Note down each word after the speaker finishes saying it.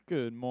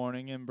Good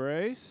morning,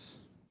 Embrace.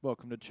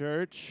 Welcome to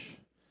church.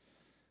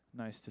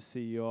 Nice to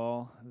see you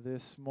all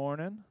this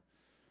morning.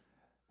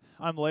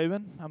 I'm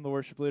Laban. I'm the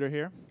worship leader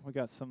here. We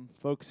got some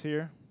folks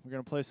here. We're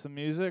going to play some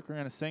music. We're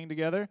going to sing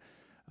together.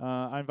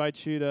 I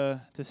invite you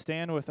to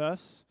stand with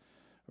us.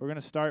 We're going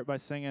to start by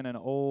singing an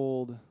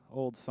old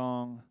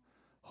song,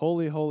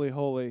 Holy, Holy,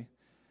 Holy.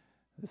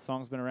 This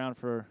song's been around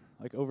for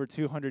like over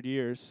 200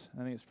 years.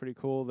 I think it's pretty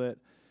cool that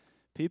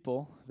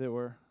people that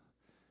were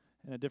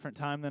in a different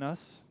time than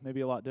us,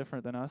 maybe a lot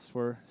different than us,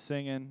 we're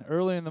singing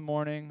early in the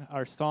morning,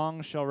 our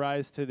song shall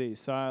rise to thee.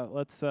 So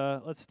let's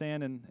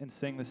stand and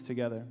sing this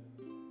together.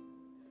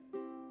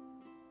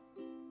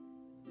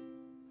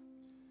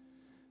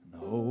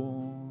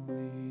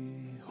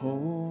 Holy,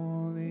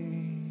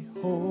 holy,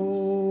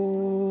 holy,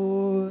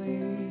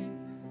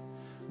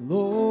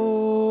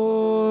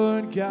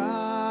 Lord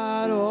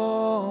God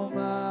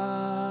Almighty,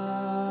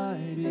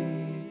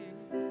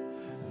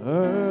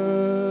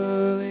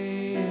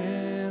 early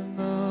in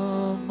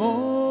the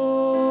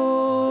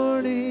morning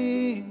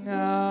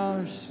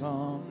our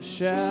song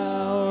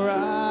shall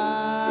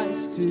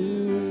rise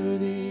to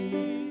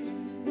thee.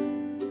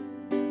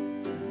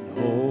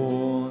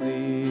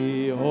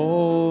 Holy,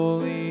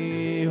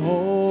 holy,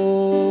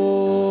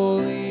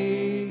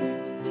 holy,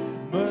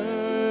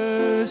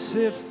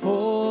 merciful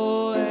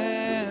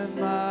and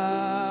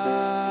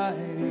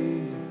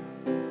mighty,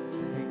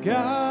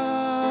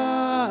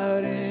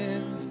 God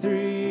in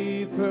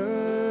three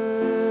persons,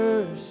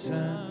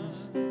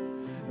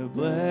 the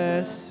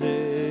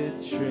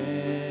blessed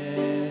Trinity.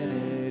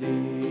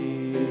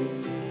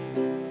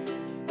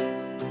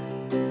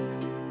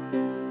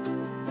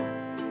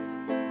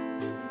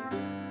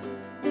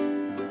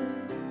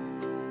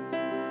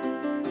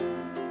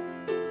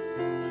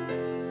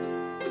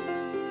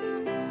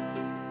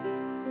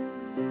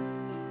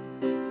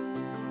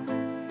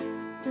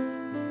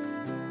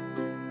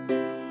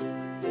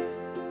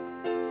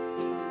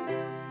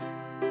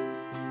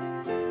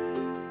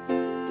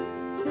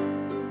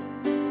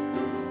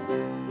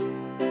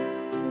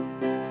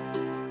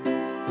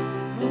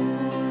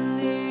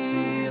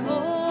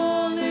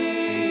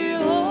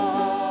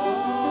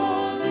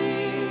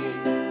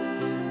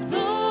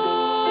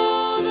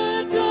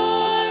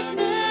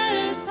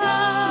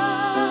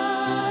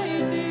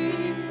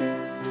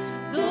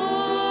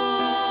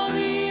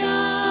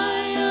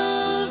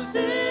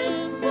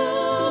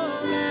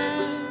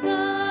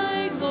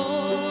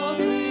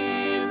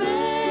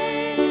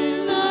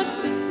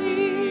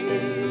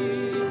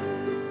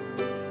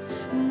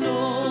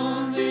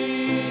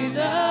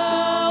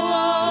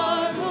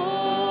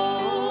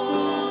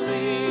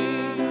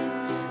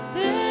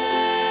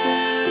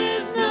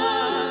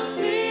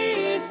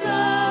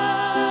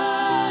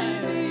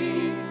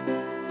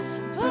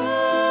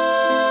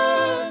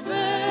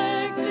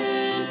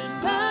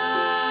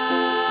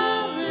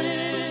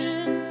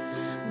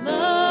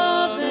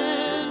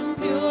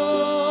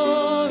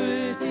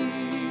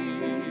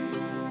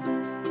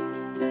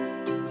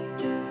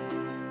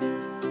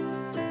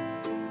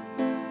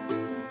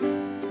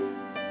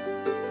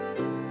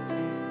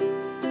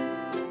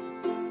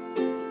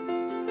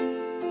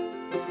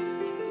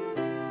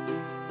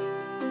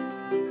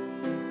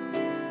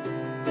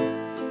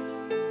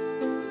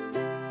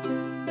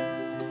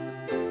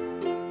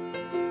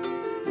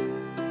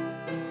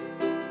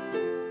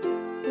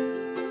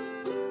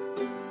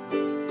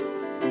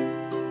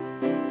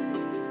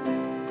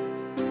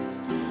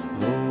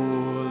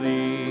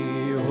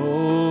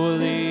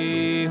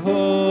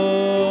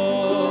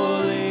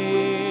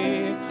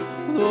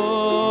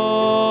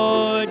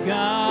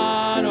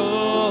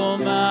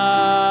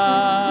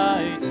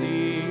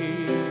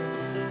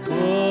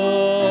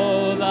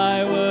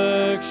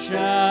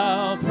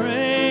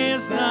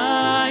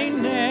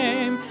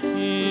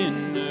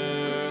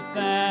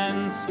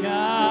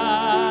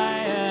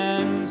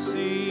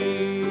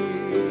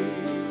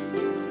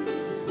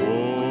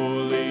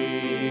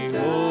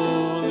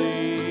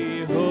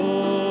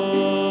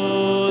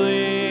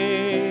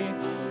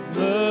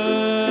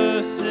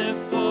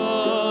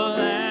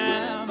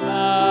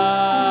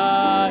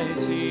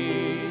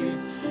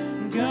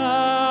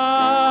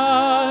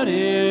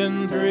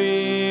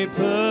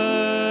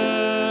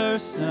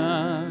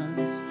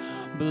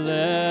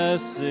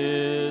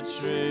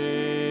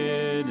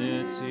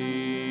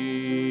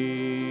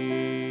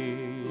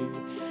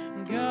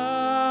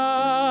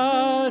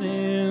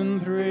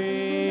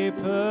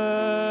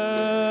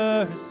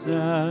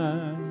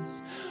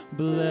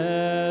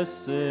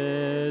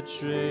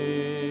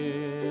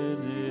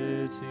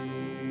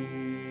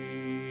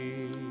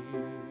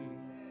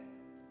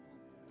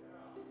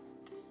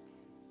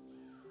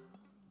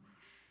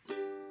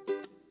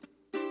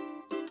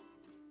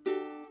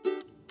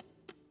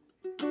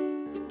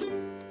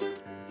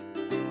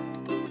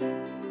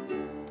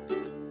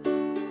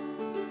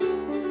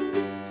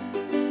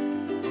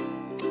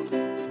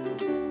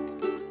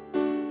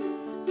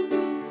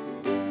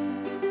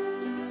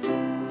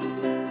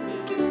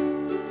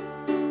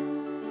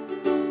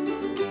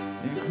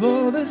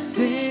 Clothe us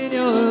in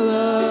your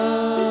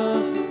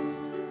love,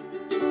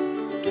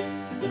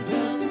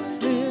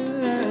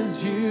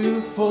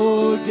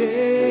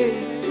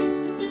 forgave.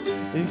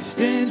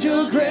 Extend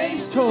your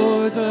grace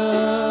towards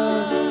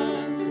us,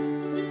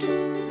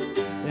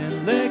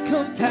 and let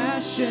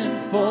compassion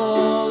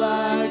fall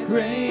like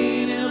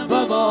rain. And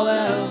above all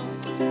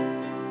else,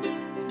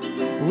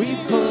 we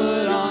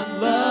put on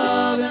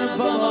love. And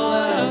above all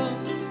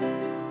else,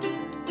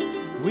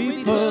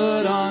 we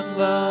put on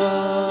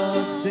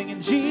love.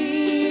 Singing,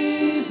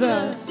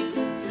 Jesus,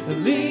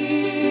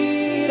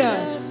 lead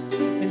us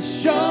and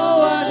show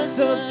us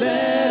a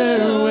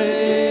better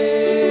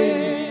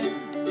way.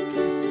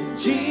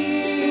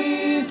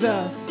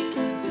 Jesus,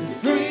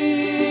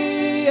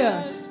 free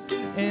us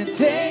and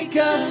take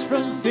us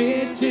from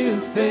fear to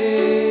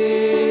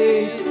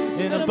faith.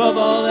 And above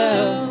all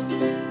else,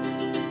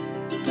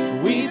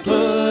 we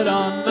put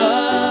on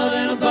love.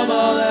 And above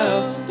all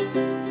else,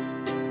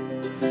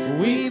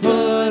 we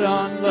put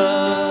on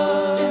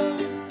love.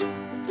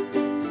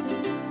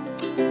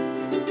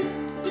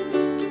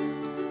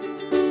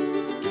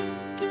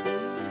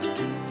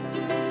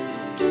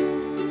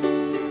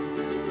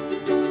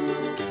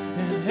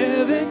 And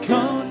heaven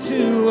come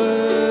to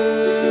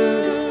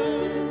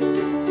earth,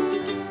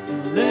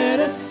 let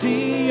us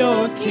see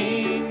your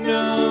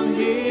kingdom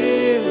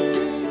here,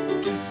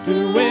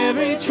 through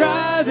every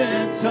tribe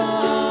and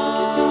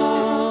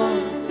tongue.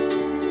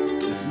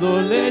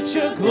 Lord, let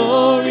your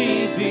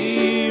glory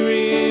be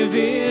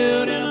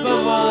revealed. And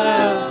above all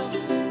else,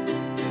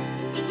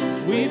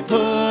 we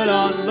put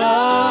on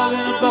love.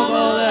 And above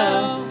all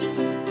else,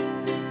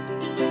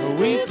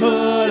 we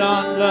put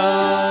on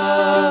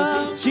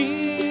love.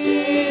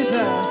 Jesus,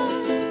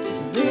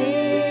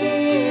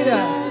 lead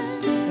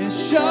us and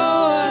show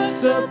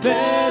us a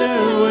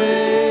better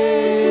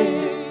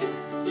way.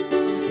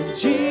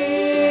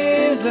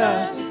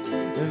 Jesus,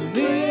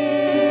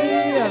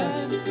 lead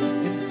us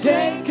and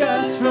take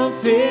us from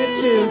fear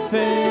to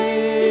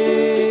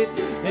faith.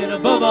 And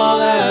above all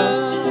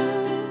else,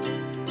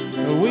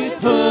 we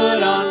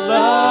put on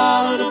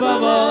love. And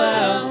above all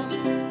else,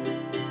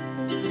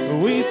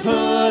 we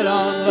put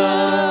on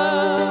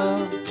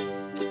love.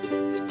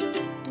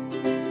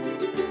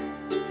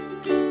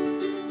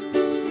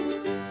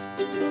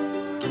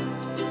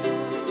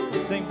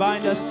 Sing,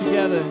 bind us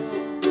together.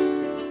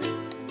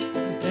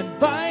 And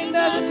bind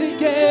us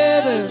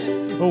together,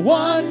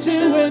 one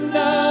to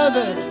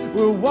another.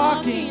 We're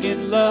walking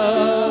in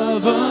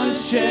love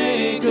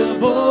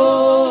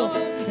unshakable.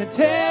 And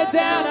tear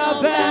down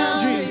our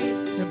boundaries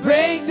and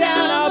break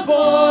down our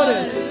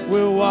borders.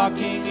 We're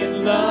walking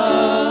in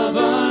love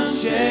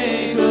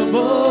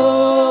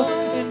unshakable.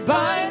 And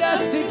bind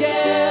us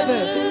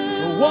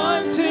together,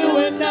 one to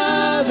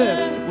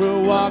another. We're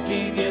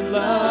walking in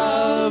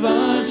love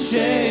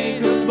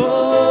unshakable.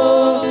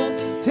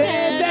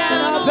 Tear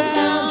down our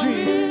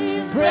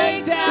boundaries,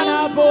 break down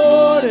our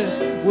borders.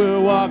 We're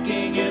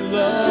walking in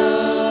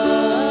love.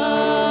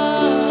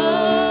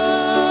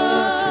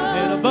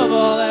 And above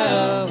all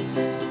else,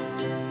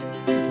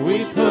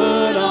 we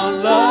put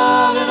on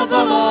love. And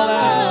above all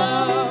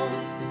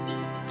else,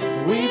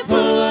 we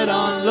put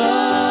on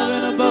love.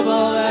 And above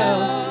all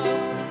else,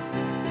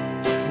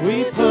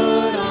 we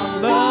put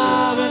on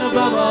love. And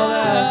above all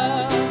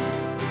else,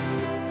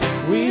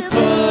 we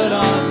put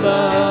on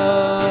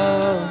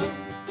love.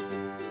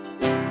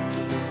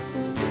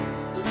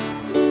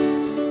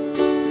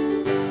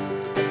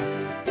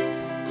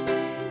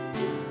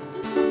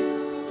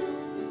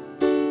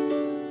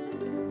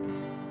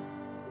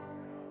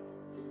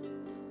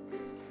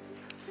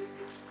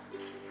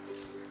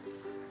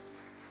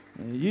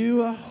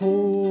 You are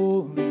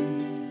holy.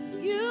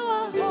 You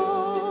are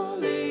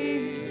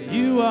holy.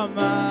 You are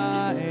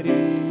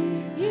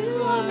mighty.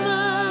 You are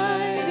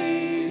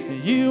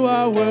mighty. You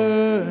are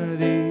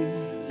worthy.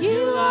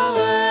 You are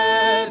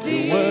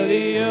worthy.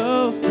 Worthy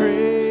of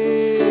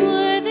praise.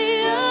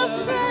 Worthy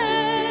of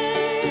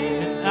praise.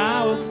 And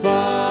I will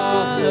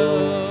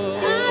follow.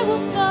 I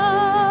will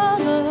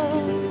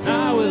follow.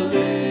 I will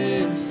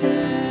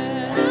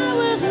listen. I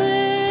will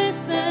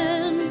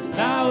listen.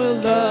 I will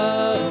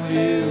love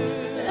you.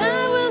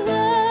 I will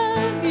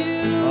love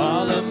you.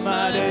 All of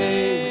my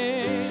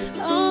days.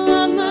 All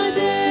of my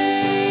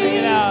days. Sing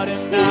it out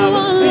and I You will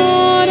are sing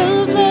Lord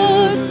of to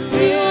lords.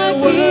 You are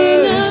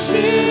King of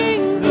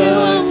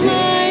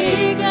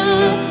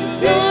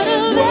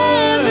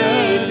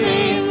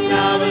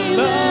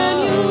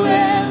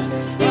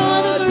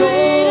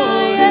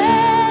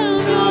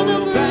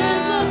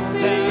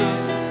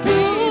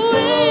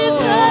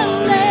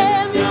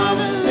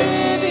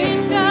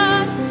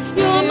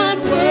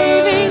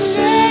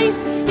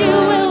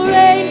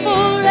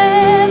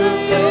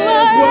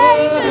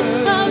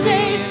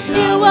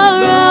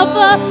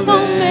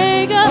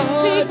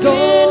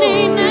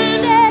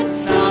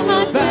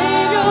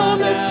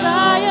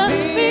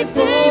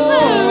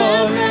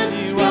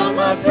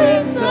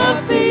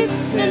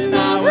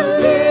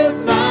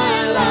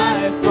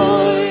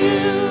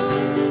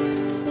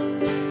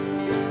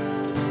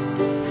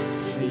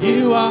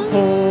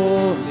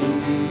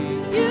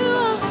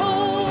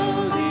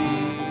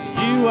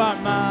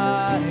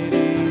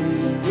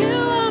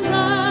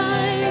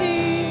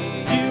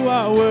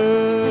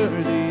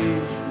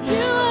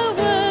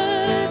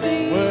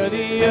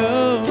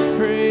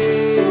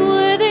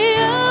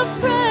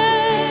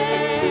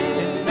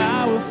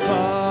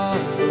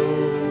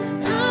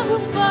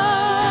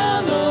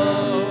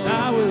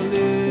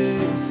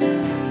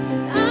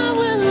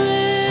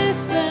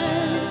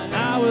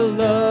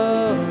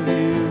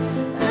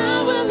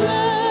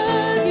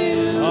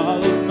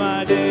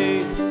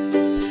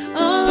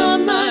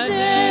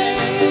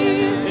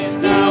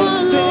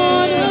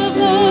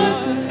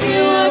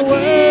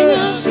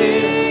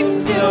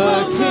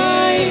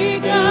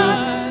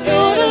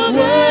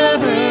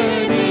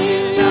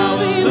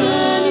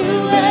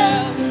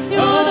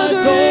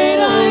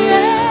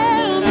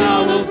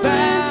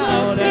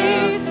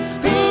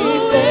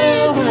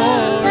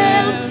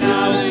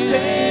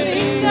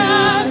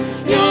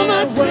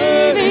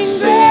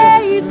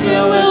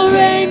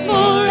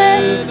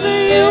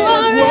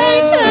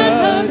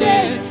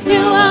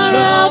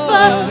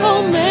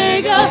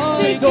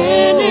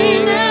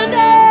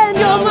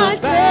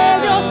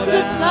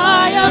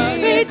Messiah,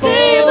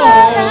 Redeemer,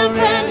 and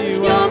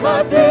friend. You're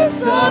my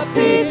Prince of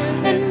Peace,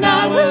 and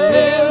I will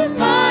live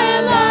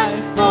my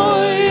life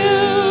for you.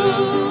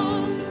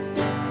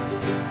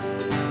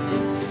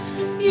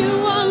 You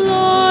are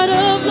Lord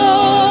of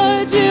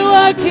Lords, you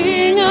are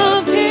King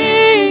of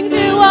Kings,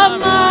 you are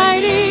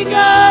mighty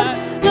God,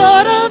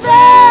 Lord of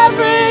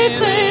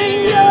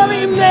everything. You're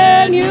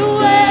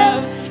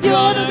Emmanuel,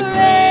 you're the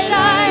great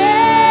I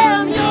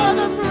am, you're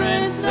the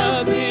Prince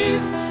of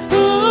Peace.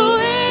 Who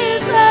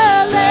is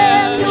the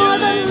Lamb? You're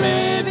the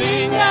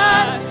living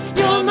God,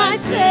 you're my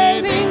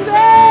saving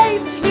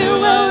grace. You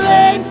will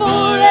reign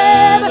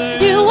forever,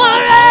 you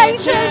are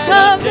ancient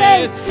of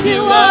days,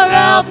 you are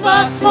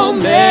Alpha,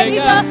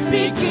 Omega,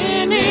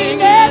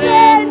 beginning and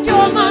end.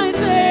 You're my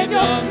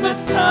Savior,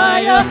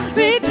 Messiah,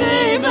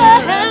 Redeemer,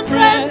 and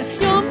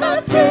friend. You're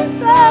my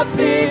Prince of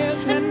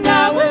Peace, and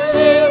I will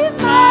live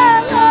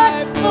my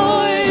life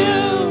for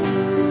you.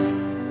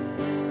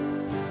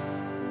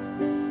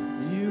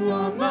 You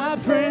are my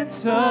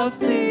Prince of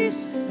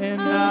Peace,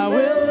 and I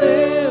will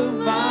live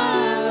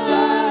my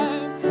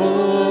life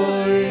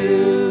for you.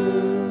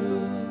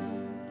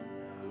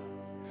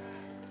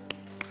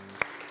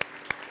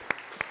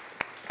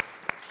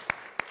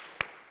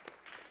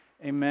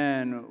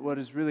 Amen. What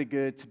is really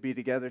good to be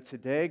together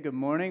today. Good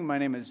morning. My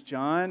name is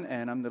John,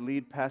 and I'm the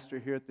lead pastor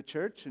here at the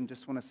church, and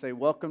just want to say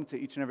welcome to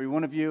each and every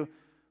one of you.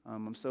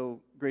 I'm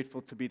so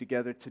grateful to be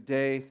together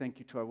today. Thank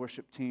you to our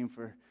worship team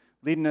for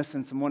leading us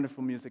in some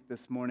wonderful music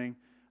this morning.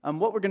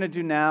 What we're going to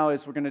do now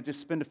is we're going to just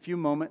spend a few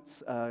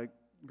moments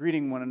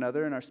greeting one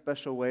another in our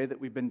special way that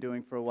we've been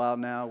doing for a while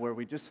now, where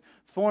we just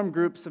form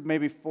groups of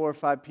maybe 4 or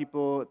 5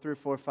 people, 3 or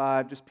 4 or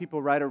 5, just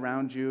people right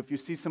around you. If you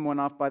see someone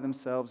off by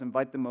themselves,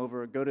 invite them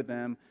over or go to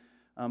them.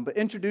 But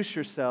introduce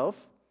yourself,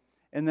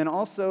 and then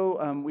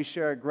also we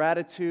share our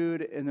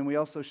gratitude, and then we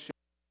also share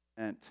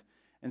lament.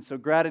 And so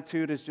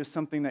gratitude is just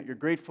something that you're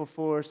grateful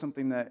for,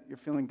 something that you're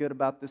feeling good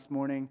about this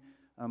morning.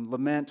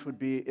 Lament would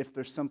be if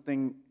there's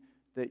something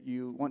that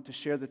you want to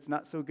share that's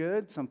not so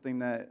good, something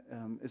that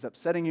is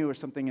upsetting you, or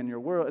something in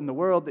the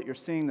world that you're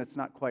seeing that's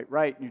not quite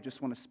right, and you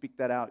just want to speak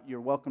that out. You're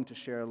welcome to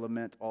share a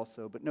lament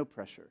also, but no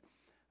pressure.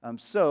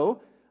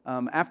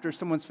 After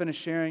someone's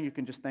finished sharing, you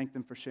can just thank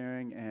them for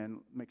sharing and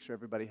make sure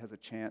everybody has a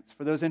chance.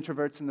 For those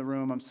introverts in the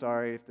room, I'm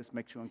sorry if this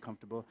makes you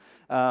uncomfortable.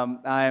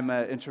 I am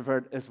an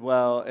introvert as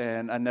well,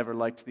 and I never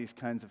liked these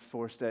kinds of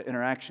forced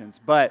interactions.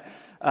 But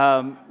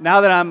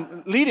now that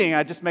I'm leading,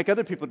 I just make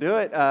other people do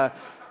it.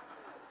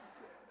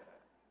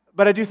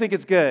 But I do think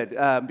it's good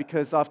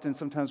because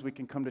sometimes we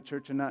can come to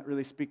church and not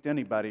really speak to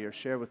anybody or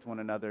share with one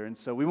another. And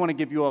so we want to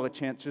give you all a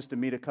chance just to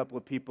meet a couple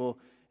of people,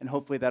 and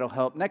hopefully that'll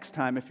help. Next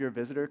time, if you're a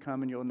visitor,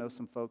 come and you'll know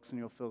some folks and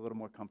you'll feel a little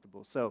more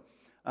comfortable. So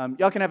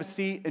y'all can have a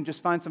seat and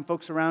just find some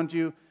folks around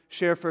you,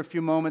 share for a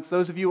few moments.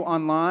 Those of you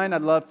online,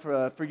 I'd love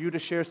for you to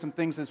share some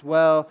things as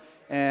well,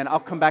 and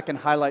I'll come back and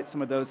highlight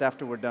some of those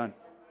after we're done.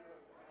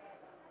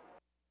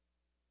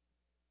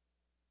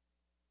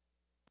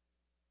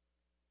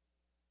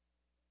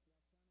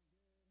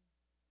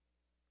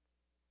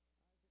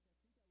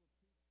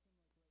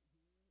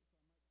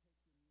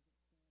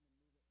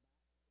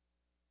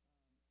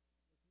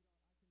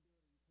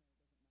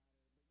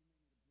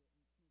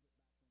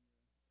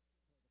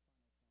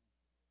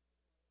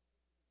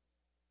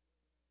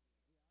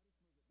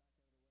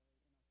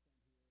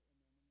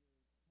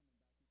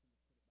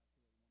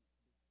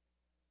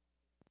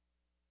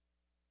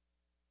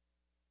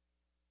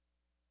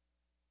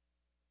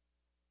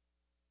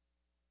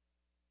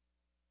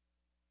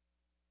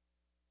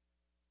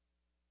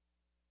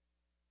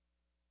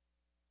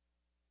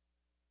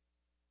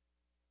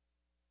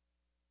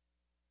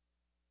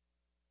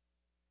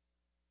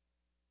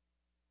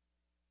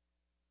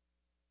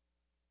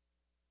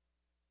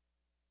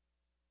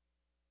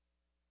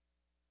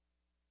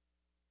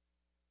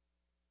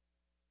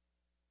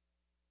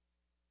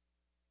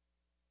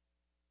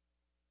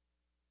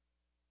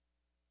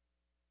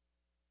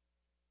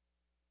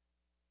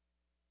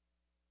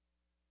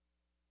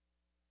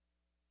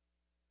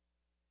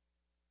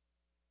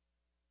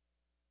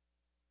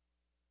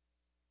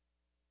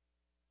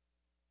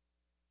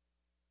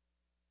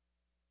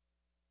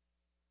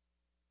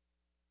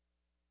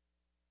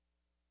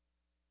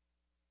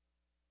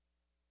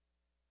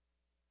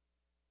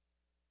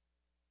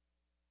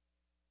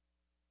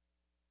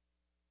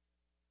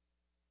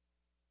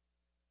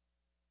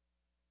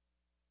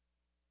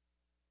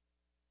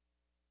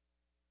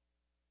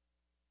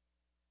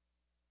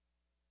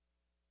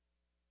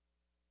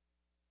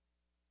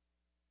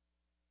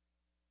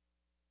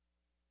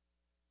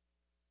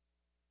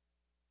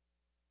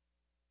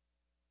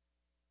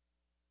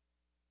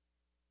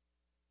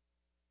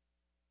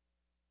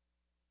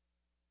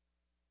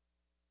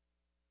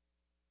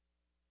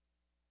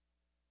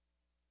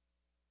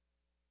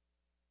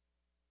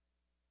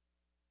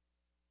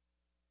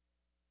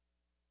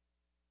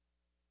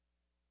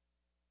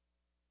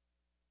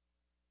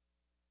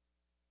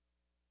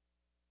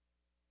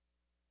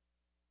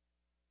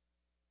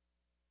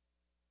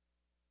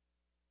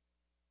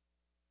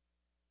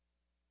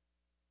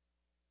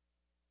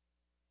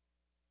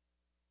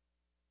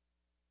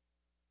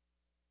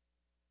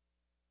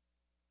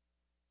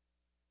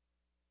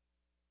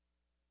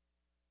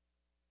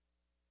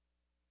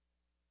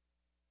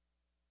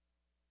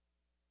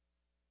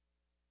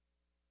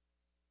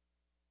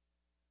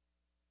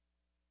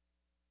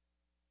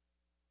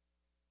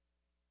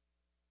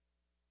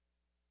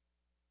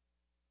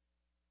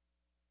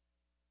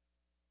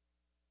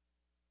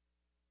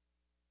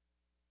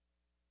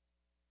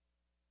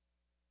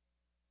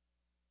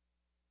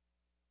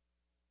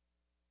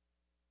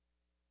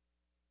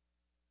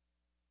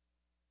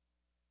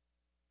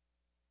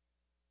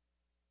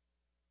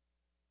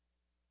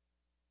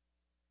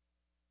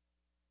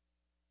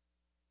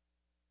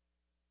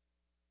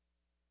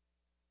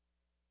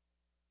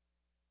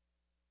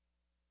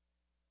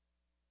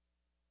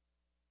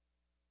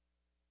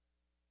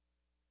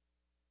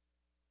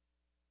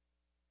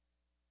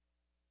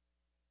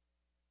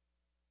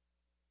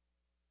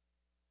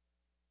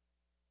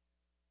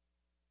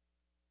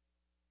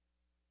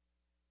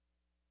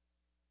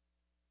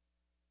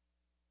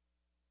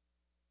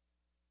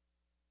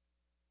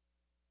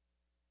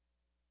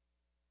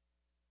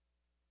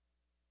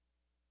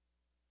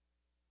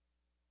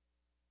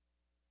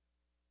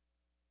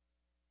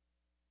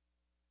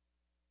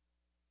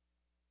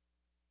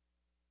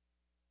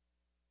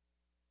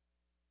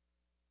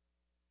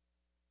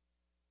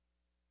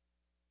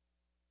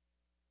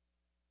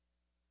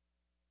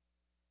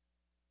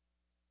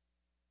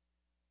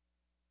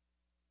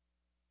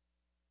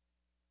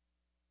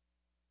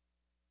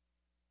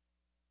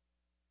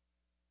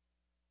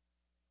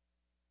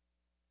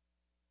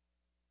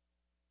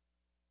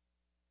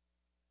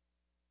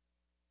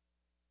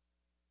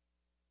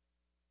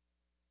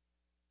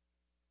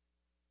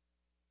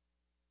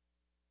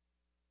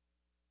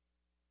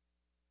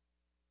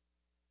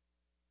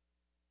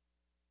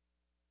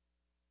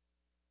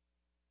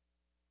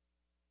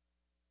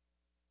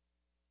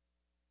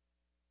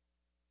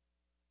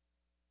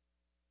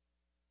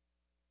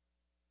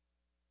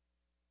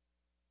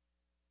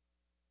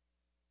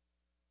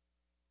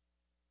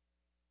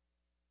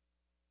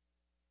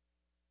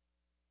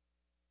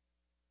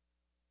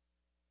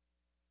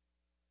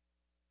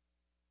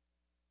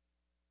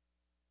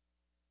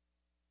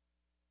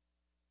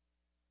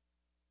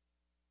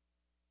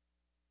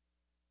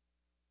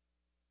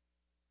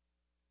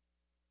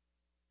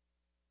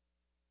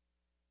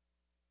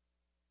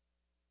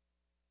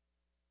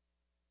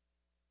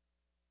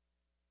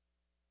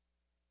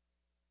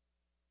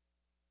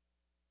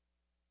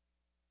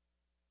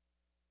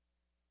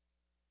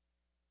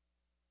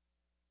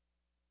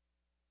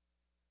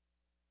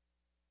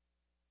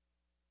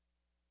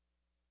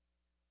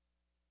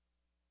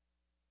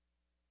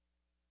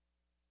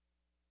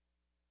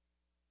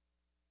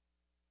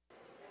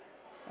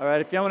 All right,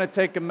 if y'all want to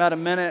take about a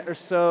minute or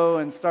so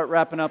and start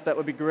wrapping up, that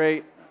would be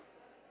great.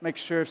 Make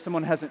sure if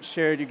someone hasn't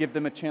shared, you give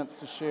them a chance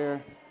to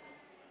share.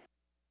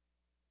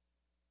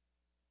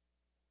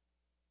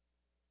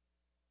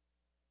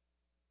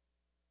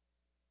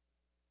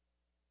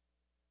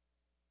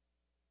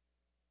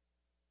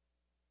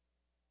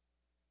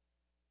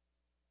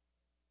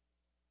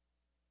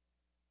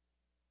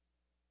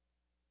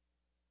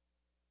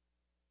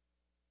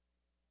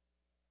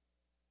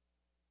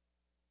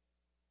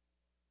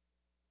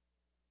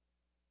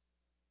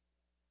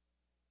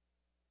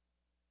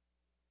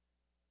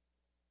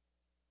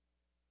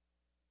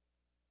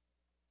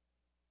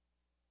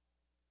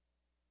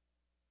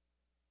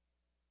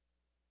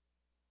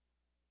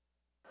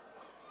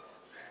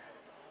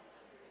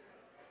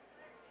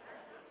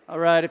 All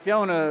right, if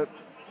y'all want to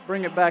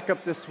bring it back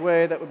up this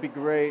way, that would be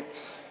great.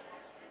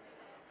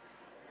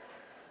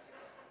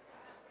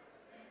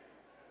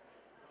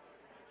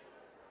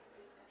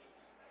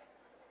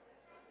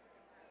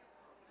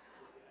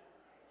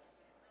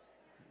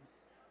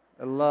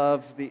 I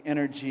love the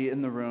energy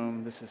in the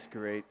room. This is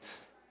great.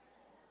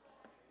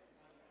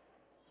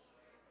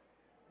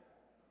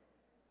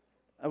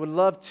 I would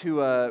love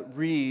to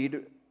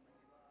read.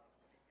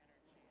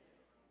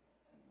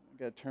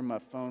 I've got to turn my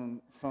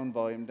phone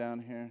volume down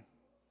here.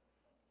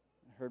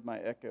 I heard my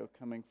echo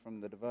coming from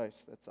the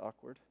device. That's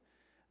awkward.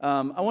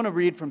 I want to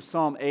read from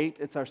Psalm 8.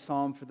 It's our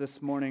psalm for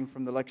this morning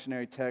from the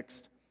lectionary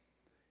text.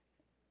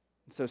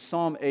 So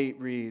Psalm 8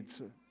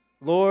 reads,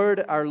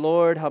 Lord, our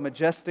Lord, how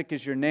majestic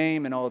is your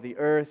name in all the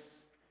earth.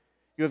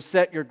 You have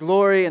set your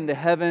glory in the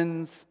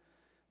heavens.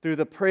 Through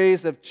the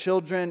praise of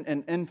children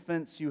and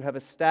infants, you have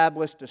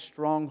established a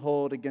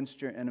stronghold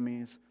against your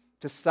enemies,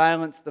 to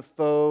silence the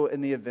foe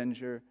and the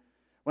avenger.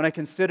 When I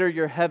consider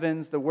your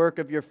heavens, the work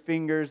of your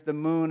fingers, the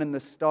moon and the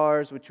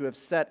stars which you have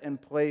set in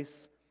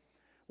place,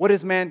 what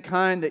is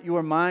mankind that you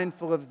are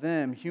mindful of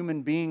them,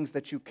 human beings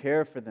that you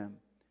care for them?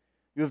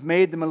 You have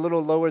made them a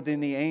little lower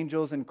than the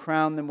angels and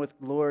crowned them with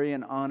glory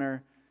and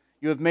honor.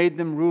 You have made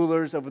them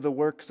rulers over the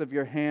works of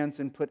your hands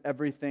and put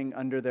everything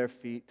under their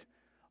feet,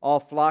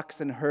 all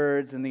flocks and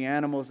herds and the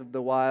animals of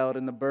the wild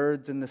and the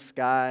birds in the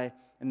sky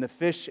and the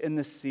fish in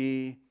the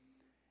sea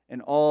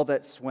and all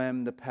that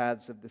swim the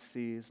paths of the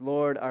seas.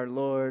 Lord, our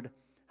Lord,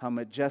 how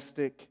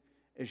majestic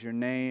is your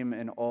name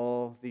in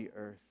all the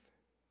earth.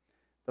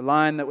 The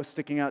line that was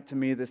sticking out to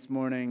me this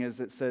morning is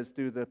it says,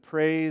 through the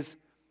praise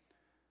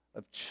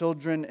of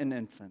children and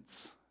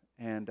infants.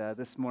 And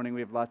this morning we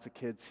have lots of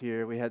kids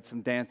here. We had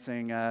some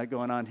dancing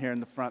going on here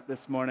in the front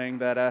this morning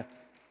that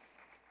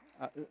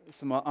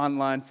some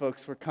online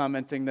folks were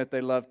commenting that they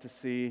love to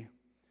see.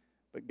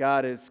 But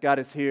God is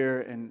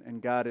here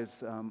and God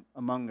is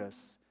among us.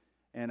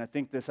 And I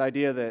think this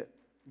idea that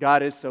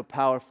God is so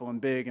powerful and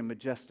big and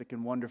majestic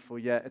and wonderful,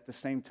 yet at the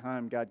same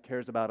time God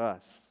cares about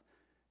us.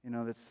 You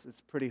know,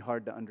 it's pretty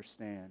hard to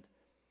understand.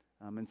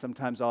 And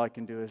sometimes all I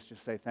can do is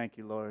just say, thank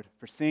you, Lord,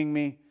 for seeing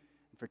me,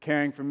 for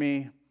caring for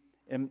me,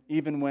 and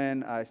even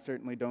when I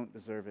certainly don't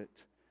deserve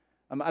it.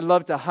 I'd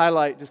love to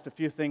highlight just a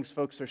few things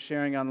folks are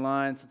sharing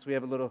online since we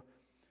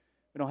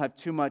don't have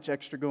too much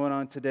extra going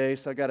on today,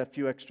 so I got a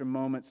few extra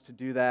moments to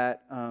do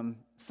that.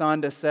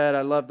 Sonda said,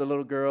 I love the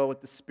little girl with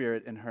the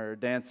spirit in her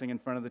dancing in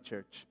front of the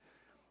church.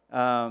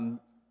 My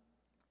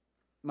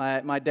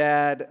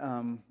dad,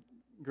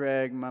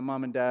 Greg, my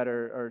mom and dad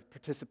are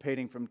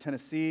participating from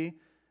Tennessee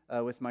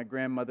with my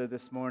grandmother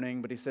this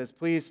morning, but he says,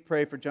 please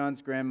pray for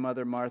John's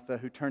grandmother, Martha,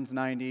 who turns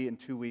 90 in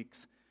 2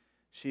 weeks.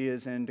 She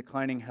is in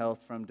declining health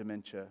from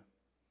dementia.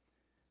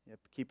 Yep,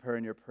 keep her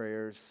in your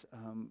prayers.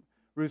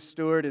 Ruth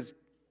Stewart has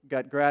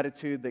got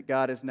gratitude that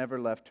God has never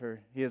left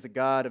her. He is a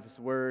God of His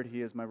Word.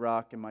 He is my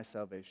rock and my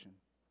salvation.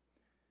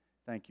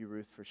 Thank you,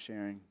 Ruth, for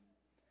sharing.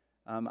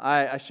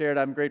 I shared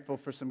I'm grateful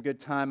for some good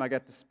time I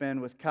got to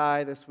spend with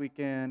Kai this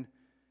weekend,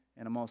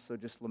 and I'm also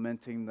just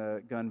lamenting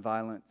the gun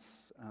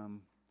violence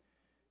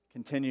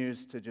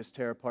continues to just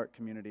tear apart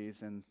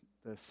communities and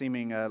the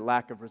seeming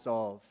lack of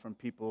resolve from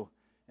people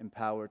in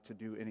power to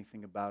do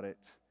anything about it.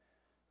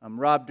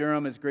 Rob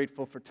Durham is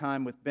grateful for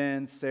time with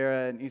Ben,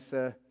 Sarah, and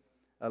Issa,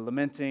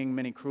 lamenting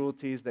many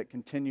cruelties that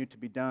continue to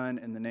be done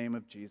in the name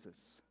of Jesus.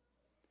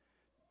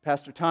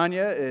 Pastor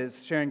Tanya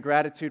is sharing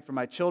gratitude for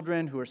my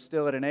children who are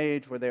still at an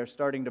age where they are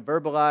starting to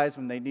verbalize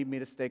when they need me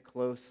to stay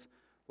close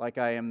like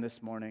I am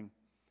this morning.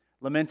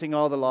 Lamenting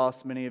all the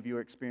loss many of you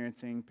are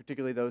experiencing,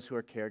 particularly those who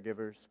are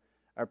caregivers.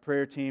 Our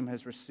prayer team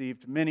has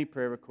received many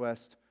prayer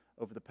requests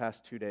over the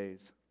past 2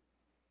 days.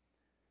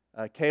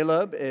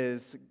 Caleb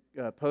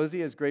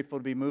Posey is grateful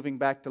to be moving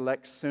back to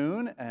Lex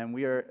soon, and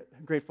we are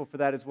grateful for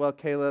that as well,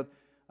 Caleb,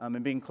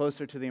 and being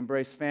closer to the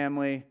Embrace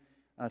family.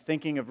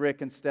 Thinking of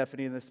Rick and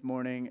Stephanie this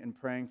morning and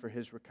praying for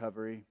his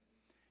recovery.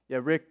 Yeah,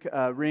 Rick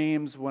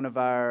Reams, he's one of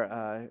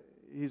our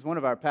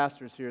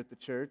pastors here at the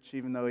church,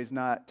 even though he's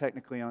not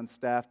technically on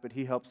staff, but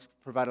he helps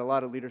provide a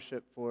lot of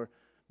leadership for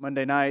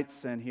Monday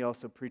nights, and he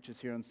also preaches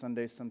here on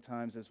Sundays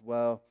sometimes as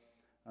well.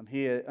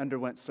 He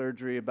underwent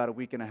surgery about a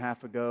week and a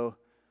half ago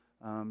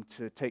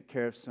to take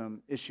care of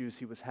some issues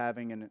he was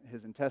having in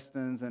his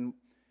intestines, and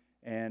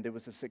and it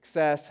was a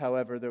success.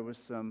 However, there was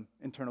some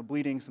internal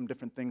bleeding, some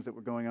different things that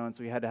were going on,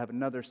 so he had to have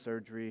another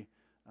surgery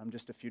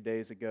just a few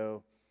days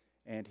ago,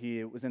 and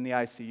he was in the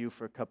ICU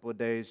for a couple of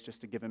days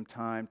just to give him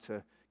time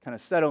to kind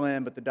of settle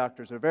in, but the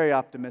doctors are very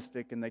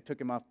optimistic, and they took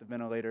him off the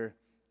ventilator,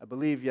 I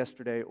believe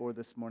yesterday or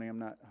this morning, I'm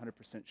not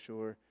 100%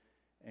 sure,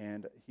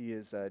 and he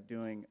is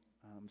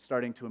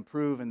starting to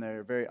improve, and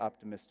they're very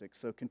optimistic.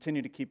 So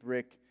continue to keep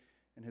Rick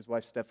and his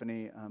wife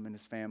Stephanie and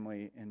his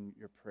family in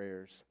your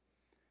prayers.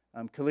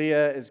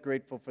 Kalia is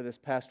grateful for this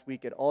past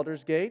week at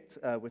Aldersgate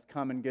with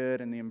Common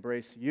Good and the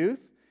Embrace Youth,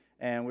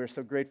 and we're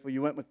so grateful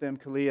you went with them,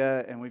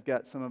 Kalia, and we've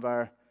got some of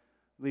our, at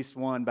least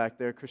one back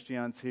there,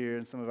 Christian's here,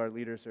 and some of our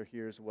leaders are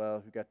here as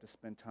well who got to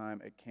spend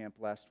time at camp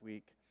last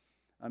week.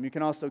 You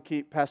can also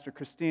keep Pastor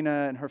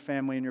Christina and her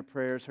family in your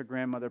prayers. Her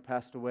grandmother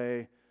passed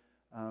away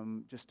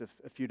just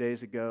a few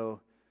days ago,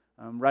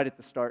 right at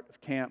the start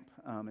of camp,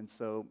 and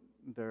so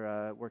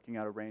they're working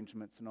out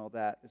arrangements and all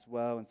that as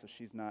well, and so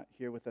she's not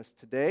here with us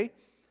today.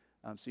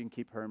 So you can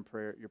keep her in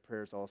your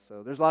prayers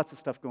also. There's lots of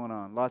stuff going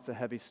on, lots of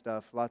heavy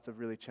stuff, lots of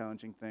really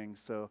challenging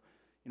things. So,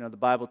 the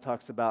Bible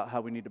talks about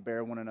how we need to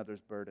bear one another's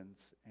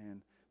burdens.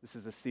 And this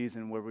is a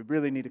season where we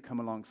really need to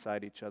come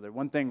alongside each other.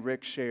 One thing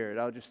Rick shared,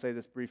 I'll just say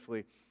this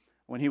briefly.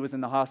 When he was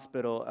in the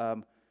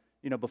hospital,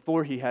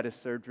 before he had his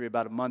surgery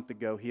about a month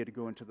ago, he had to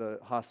go into the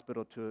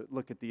hospital to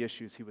look at the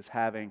issues he was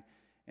having.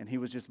 And he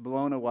was just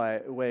blown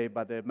away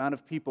by the amount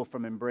of people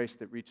from Embrace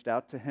that reached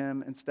out to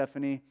him and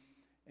Stephanie.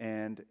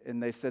 And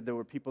they said there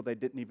were people they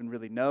didn't even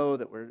really know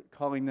that were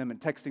calling them and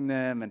texting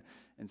them and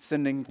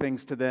sending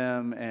things to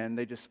them, and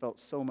they just felt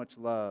so much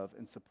love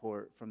and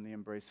support from the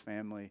Embrace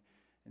family.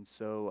 And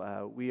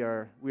so we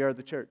are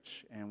the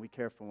church, and we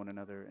care for one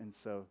another. And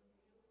so,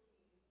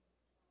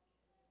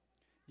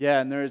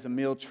 yeah, and there is a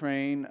meal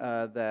train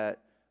that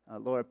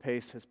Laura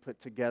Pace has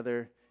put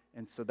together,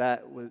 and so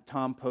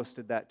Tom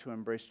posted that to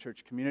Embrace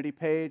Church community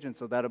page, and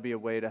so that'll be a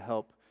way to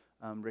help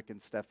Rick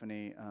and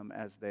Stephanie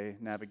as they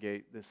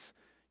navigate this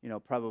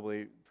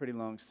probably pretty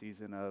long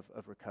season of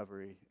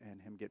recovery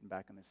and him getting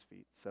back on his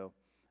feet. So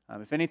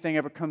if anything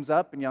ever comes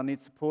up and y'all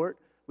need support,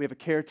 we have a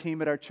care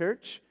team at our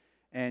church,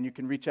 and you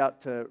can reach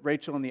out to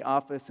Rachel in the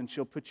office, and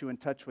she'll put you in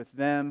touch with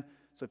them.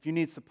 So if you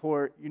need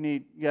support,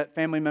 you got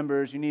family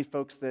members, you need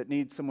folks that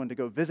need someone to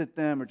go visit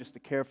them or just to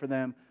care for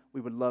them,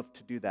 we would love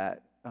to do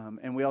that.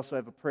 And we also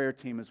have a prayer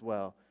team as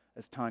well,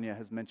 as Tanya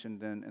has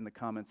mentioned in the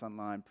comments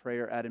online.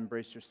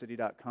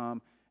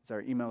 prayer@embraceyourcity.com is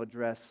our email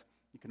address.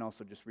 You can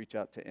also just reach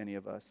out to any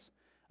of us.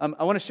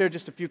 I want to share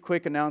just a few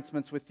quick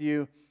announcements with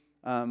you.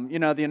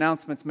 The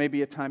announcements may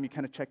be a time you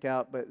kind of check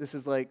out, but this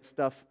is like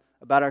stuff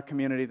about our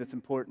community that's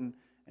important.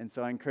 And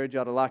so I encourage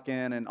y'all to lock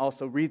in and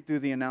also read through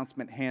the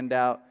announcement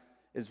handout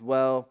as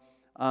well.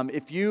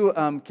 If you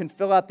can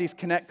fill out these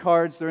Connect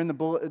cards, they're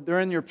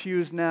in your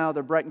pews now.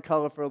 They're bright and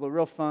colorful. They're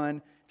real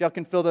fun. If y'all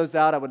can fill those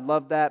out, I would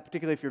love that,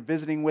 particularly if you're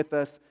visiting with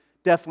us.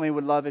 Definitely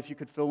would love if you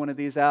could fill one of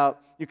these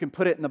out. You can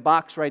put it in the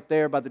box right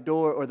there by the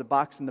door or the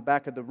box in the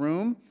back of the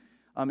room.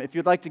 If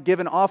you'd like to give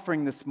an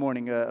offering this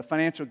morning, a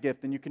financial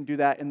gift, then you can do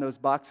that in those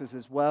boxes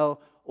as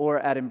well, or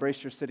at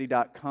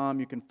embraceyourcity.com.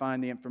 You can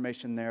find the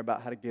information there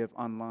about how to give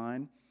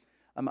online.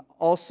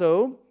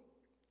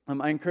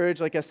 I encourage,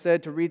 like I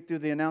said, to read through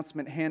the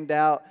announcement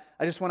handout.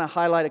 I just want to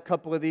highlight a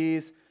couple of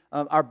these.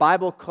 Our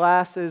Bible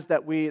classes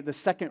the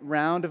second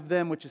round of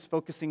them, which is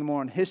focusing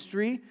more on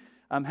history,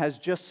 has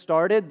just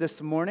started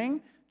this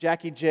morning.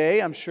 Jackie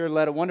J, I'm sure,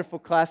 led a wonderful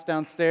class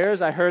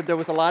downstairs. I heard there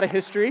was a lot of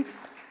history.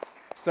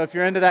 So if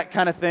you're into that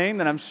kind of thing,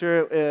 then I'm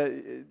sure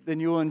then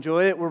you will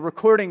enjoy it. We're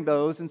recording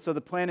those, and so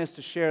the plan is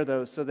to share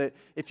those so that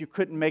if you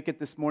couldn't make it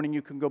this morning,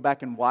 you can go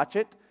back and watch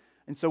it.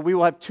 And so we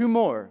will have two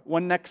more,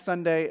 one next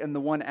Sunday and the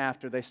one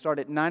after. They start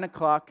at 9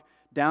 o'clock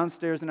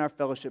downstairs in our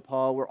fellowship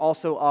hall. We're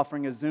also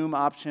offering a Zoom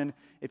option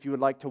if you would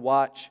like to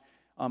watch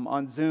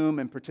on Zoom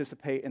and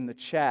participate in the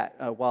chat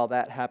while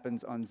that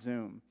happens on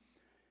Zoom.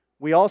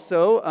 We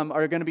also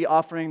are going to be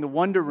offering the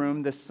Wonder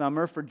Room this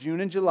summer for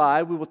June and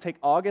July. We will take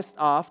August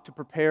off to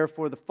prepare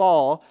for the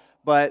fall,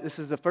 but this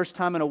is the first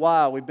time in a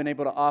while we've been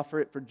able to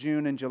offer it for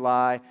June and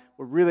July.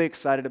 We're really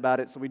excited about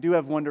it. So we do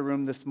have Wonder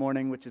Room this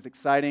morning, which is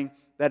exciting.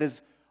 That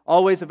is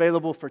always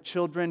available for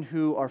children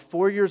who are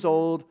 4 years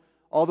old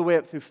all the way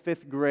up through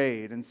 5th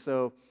grade. And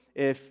so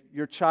if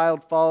your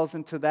child falls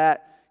into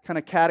that kind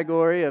of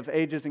category of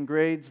ages and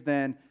grades,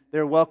 then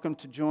they're welcome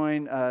to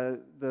join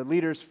the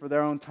leaders for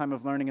their own time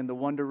of learning in the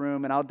Wonder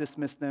Room, and I'll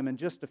dismiss them in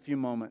just a few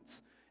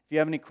moments. If you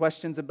have any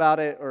questions about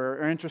it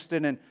or are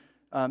interested in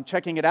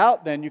checking it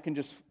out, then you can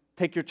just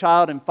take your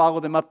child and follow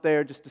them up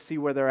there just to see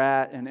where they're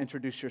at and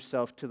introduce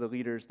yourself to the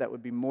leaders. That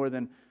would be more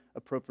than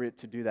appropriate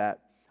to do that.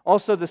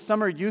 Also, the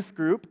summer youth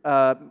group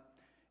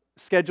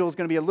schedule is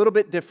going to be a little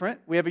bit different.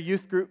 We have a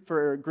youth group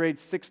for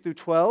grades 6 through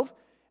 12,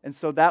 and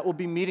so that will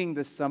be meeting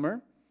this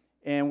summer.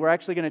 And we're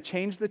actually going to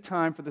change the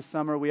time for the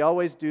summer. We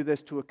always do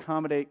this to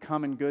accommodate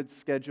Common Good's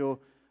schedule,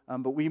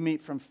 but we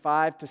meet from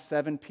 5 to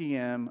 7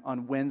 p.m.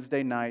 on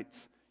Wednesday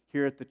nights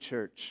here at the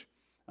church.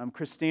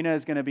 Christina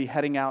is going to be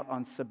heading out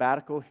on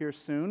sabbatical here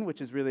soon,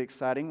 which is really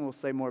exciting. We'll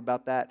say more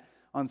about that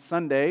on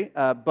Sunday,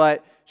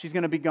 but she's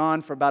going to be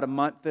gone for about a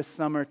month this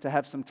summer to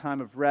have some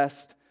time of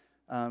rest,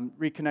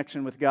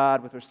 reconnection with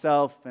God, with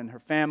herself and her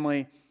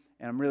family,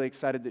 and I'm really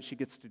excited that she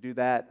gets to do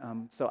that.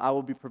 So I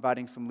will be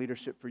providing some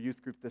leadership for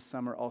youth group this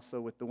summer also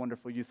with the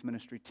wonderful youth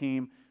ministry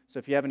team. So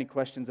if you have any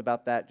questions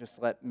about that,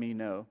 just let me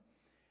know.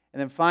 And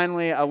then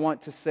finally, I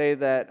want to say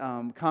that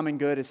Common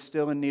Good is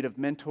still in need of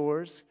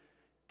mentors.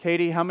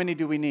 Katie, how many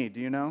do we need? Do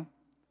you know?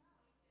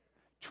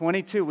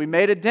 22. We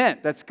made a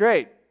dent. That's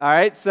great. All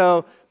right,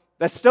 so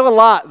that's still a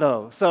lot,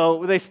 though.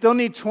 So they still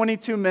need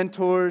 22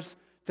 mentors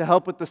to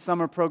help with the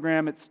summer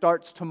program. It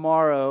starts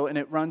tomorrow, and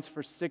it runs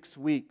for 6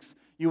 weeks.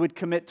 You would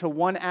commit to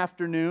one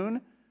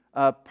afternoon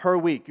per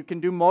week. You can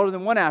do more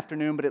than one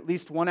afternoon, but at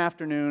least one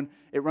afternoon.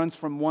 It runs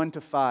from 1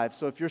 to 5.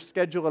 So if your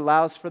schedule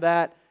allows for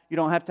that, you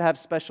don't have to have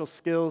special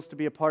skills to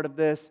be a part of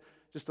this,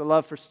 just a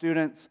love for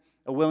students,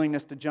 a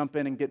willingness to jump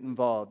in and get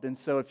involved. And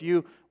so if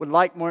you would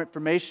like more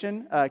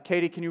information,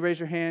 Katie, can you raise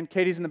your hand?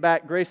 Katie's in the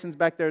back. Grayson's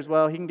back there as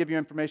well. He can give you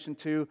information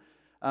too.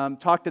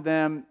 Talk to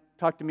them.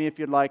 Talk to me if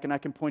you'd like, and I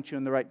can point you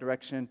in the right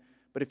direction.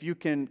 But if you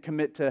can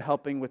commit to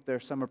helping with their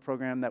summer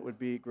program, that would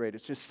be great.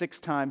 It's just 6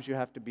 times you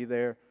have to be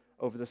there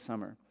over the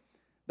summer.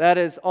 That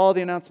is all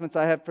the announcements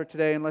I have for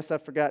today, unless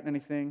I've forgotten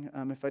anything.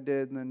 If I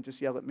did, then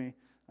just yell at me.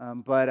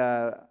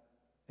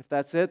 If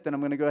that's it, then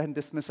I'm going to go ahead and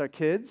dismiss our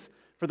kids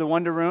for the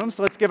Wonder Room.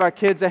 So let's give our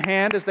kids a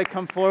hand as they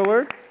come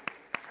forward.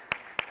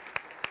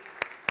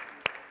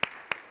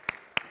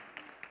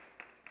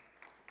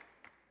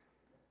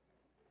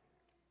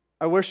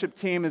 Our worship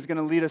team is going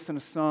to lead us in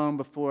a song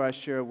before I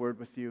share a word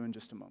with you in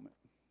just a moment.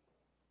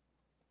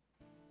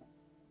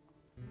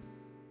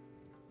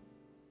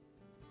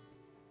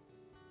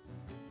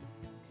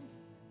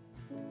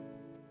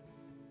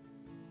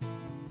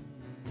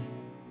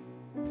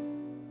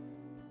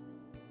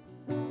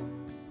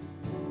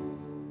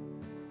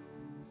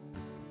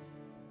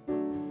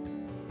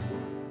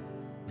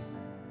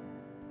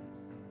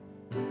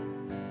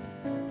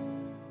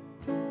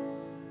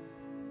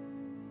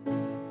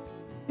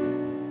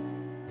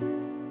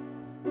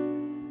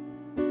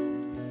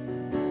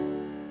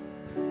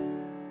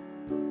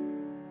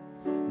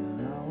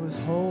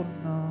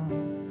 Holding on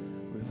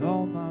with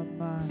all my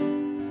might,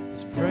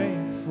 just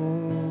praying for a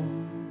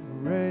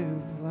ray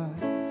of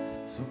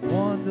light,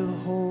 someone to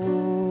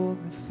hold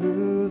me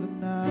through the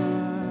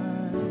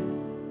night.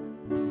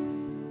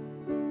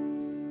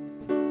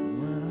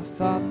 When I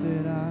thought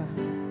that I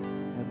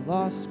had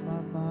lost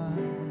my mind,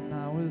 when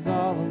I was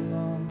all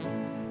alone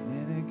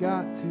and it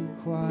got too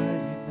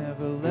quiet, you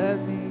never let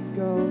me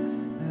go,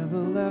 never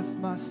left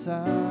my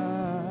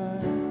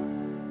side.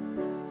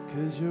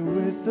 'Cause you're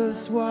with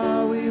us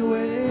while we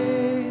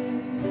wait.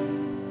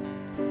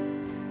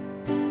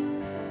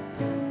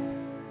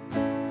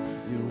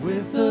 You're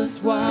with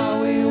us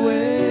while we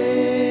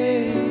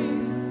wait.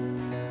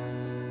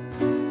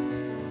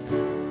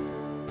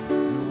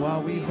 And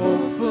while we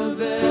hope for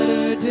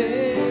better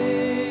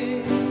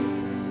days,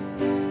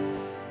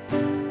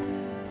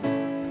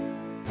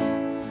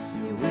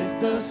 you're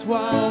with us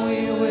while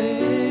we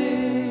wait.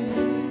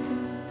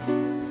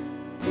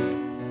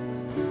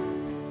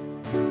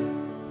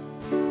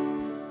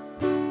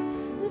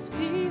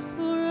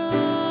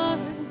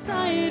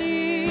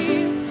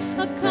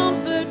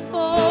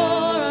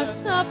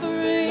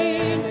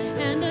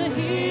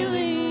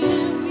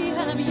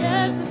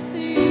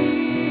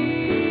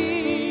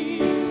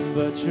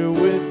 You're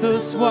with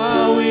us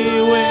while we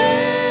wait.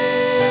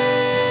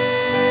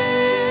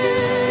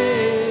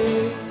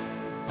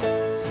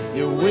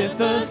 You're with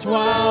us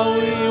while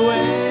we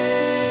wait.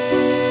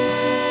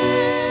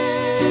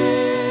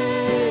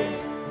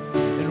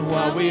 And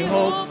while we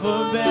hope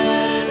for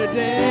better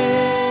days,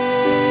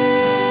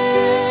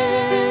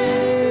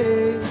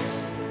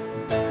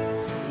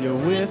 you're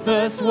with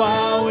us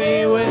while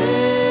we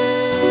wait.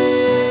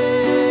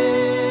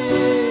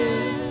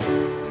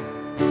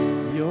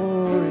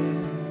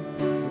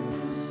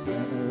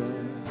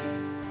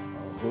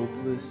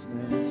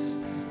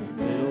 The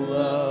middle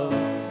of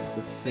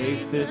the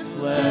faith that's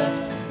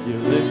left, you're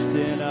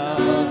lifting up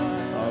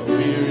our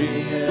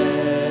weary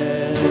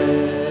heads.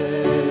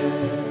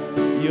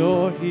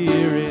 You're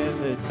here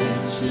in the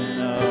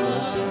tension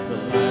of the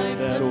life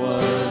that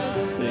was,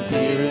 the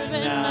here and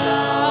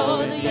now,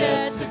 the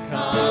yet to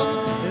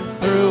come. And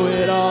through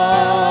it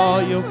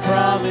all, your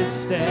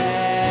promise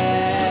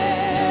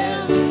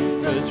stands.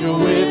 'Cause you're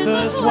with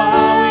us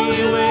while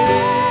we wait.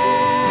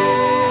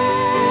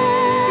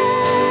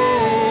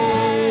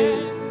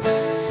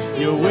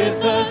 You're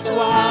with us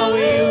while we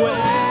wait.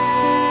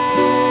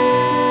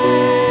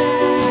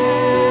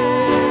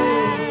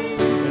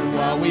 And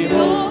while we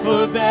hope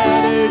for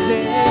better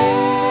days,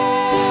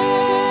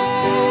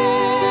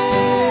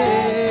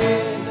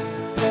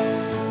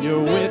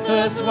 you're with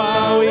us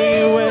while we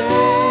wait.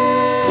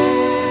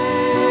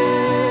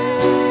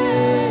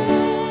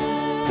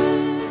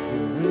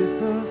 You're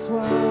with us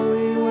while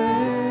we wait.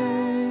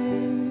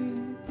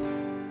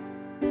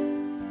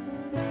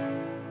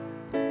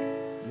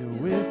 You're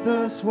with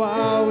us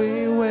while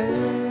we wait.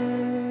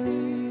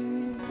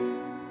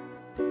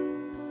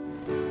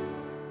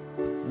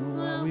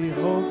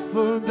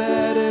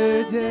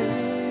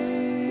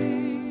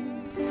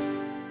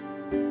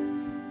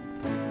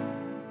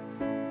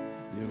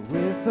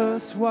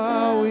 us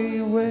while we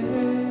wait.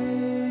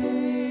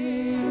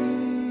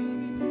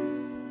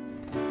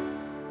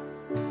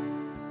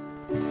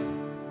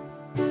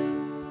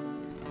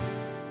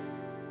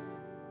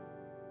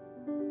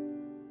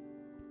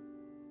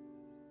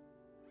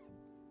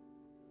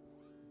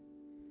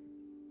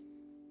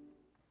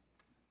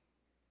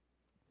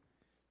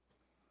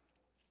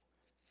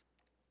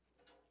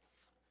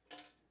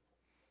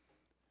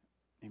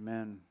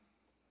 Amen.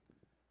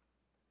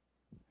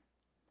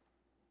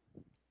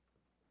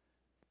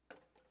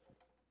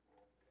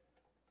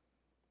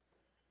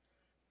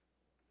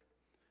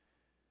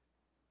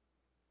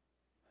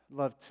 I'd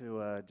love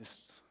to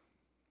just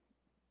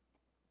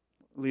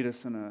lead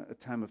us in a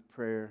time of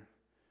prayer.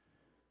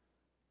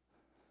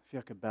 If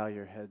you could bow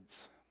your heads,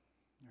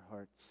 your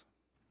hearts.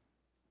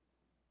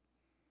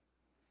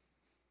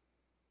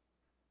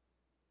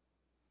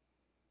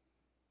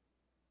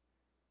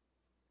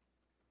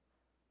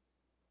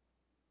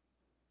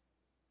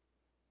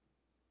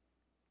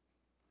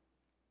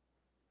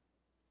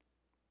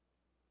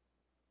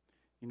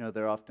 You know,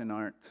 there often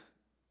aren't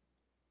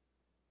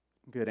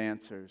good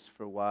answers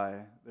for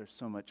why there's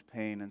so much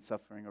pain and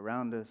suffering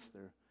around us.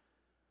 There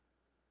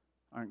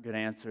aren't good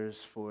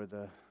answers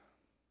to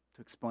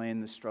explain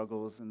the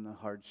struggles and the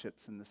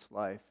hardships in this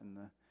life and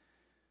the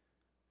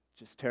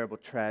just terrible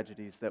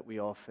tragedies that we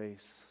all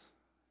face,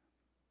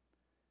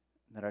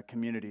 that our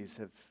communities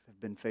have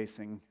been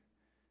facing,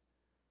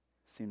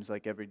 seems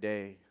like every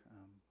day,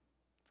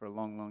 for a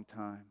long, long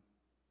time.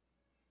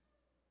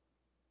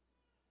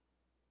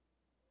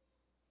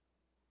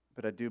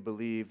 But I do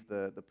believe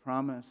the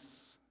promise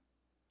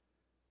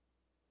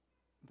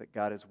that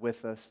God is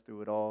with us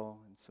through it all.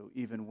 And so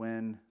even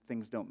when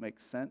things don't make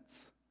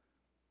sense,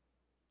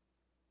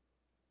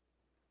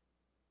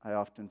 I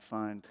often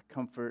find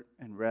comfort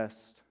and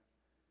rest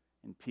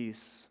and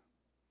peace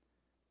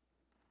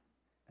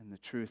and the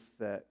truth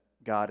that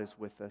God is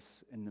with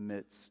us in the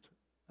midst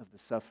of the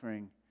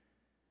suffering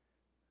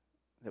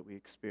that we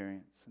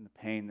experience and the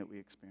pain that we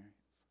experience.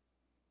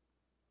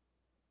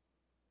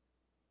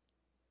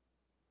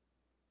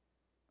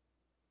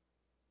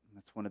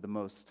 That's one of the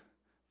most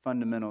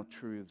fundamental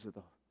truths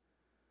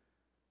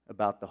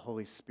about the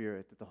Holy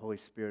Spirit, that the Holy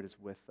Spirit is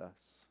with us,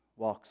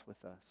 walks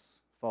with us,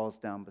 falls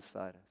down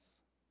beside us,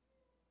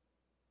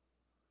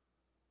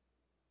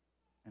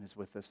 and is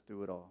with us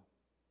through it all.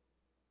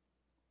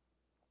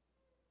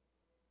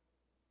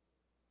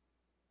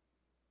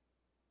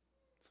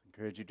 So I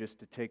encourage you just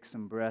to take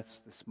some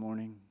breaths this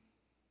morning.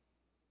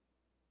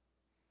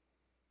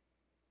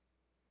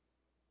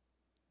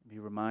 Be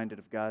reminded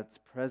of God's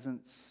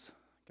presence,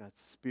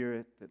 God's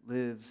Spirit that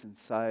lives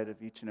inside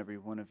of each and every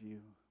one of you,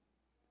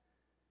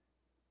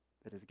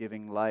 that is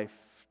giving life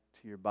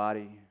to your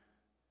body,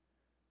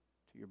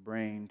 to your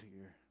brain, to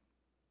your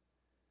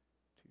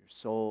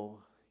soul,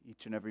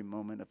 each and every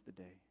moment of the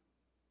day.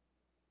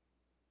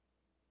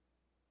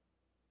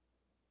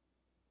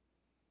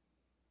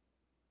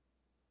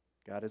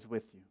 God is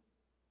with you,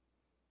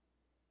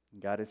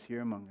 and God is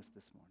here among us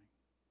this morning.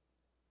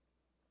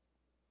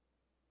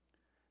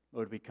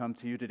 Lord, we come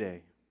to you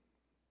today.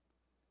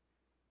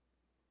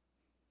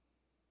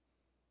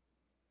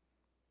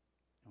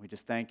 We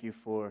just thank you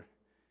for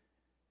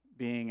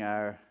being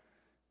our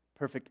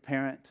perfect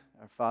parent,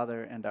 our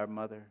father and our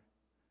mother,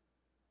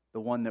 the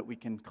one that we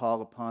can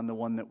call upon, the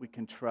one that we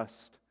can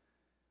trust,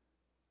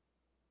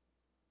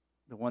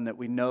 the one that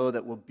we know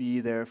that will be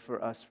there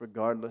for us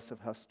regardless of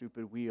how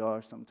stupid we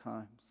are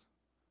sometimes,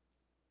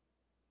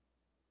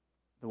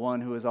 the one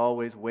who is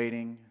always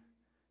waiting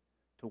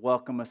to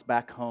welcome us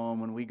back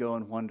home when we go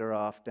and wander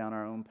off down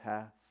our own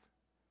path.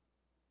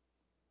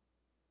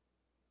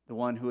 The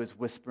one who is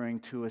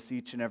whispering to us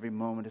each and every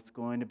moment, it's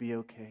going to be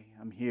okay.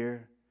 I'm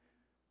here.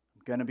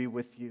 I'm going to be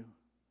with you.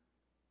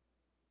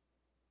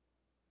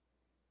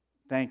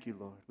 Thank you,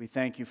 Lord. We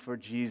thank you for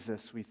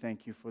Jesus. We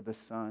thank you for the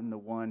Son, the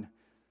one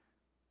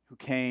who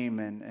came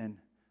and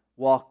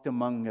walked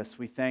among us.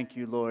 We thank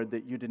you, Lord,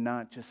 that you did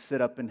not just sit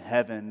up in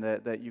heaven,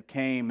 that you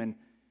came and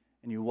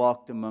you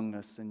walked among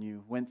us and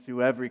you went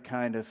through every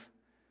kind of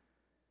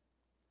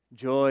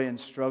joy and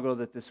struggle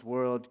that this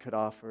world could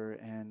offer.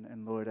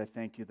 And Lord, I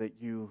thank you that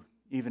you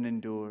even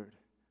endured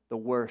the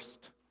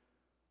worst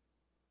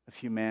of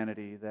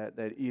humanity,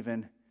 that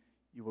even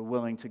you were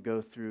willing to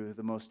go through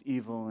the most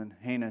evil and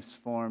heinous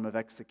form of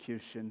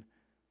execution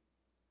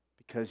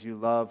because you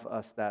love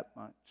us that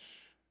much.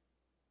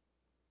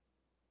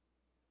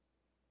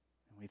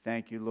 And we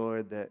thank you,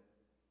 Lord, that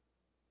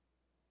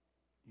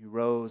you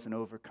rose and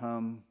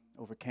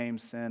overcame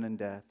sin and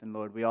death. And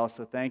Lord, we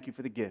also thank you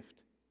for the gift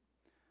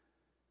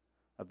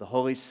of the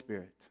Holy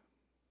Spirit,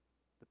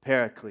 the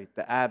Paraclete,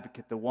 the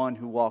Advocate, the one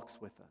who walks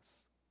with us.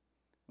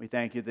 We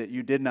thank you that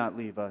you did not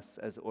leave us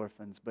as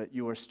orphans, but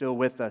you are still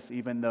with us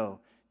even though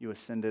you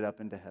ascended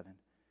up into heaven.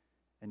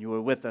 And you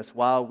are with us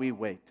while we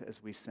wait,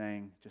 as we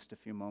sang just a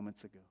few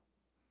moments ago.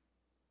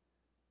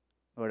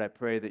 Lord, I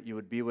pray that you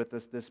would be with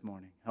us this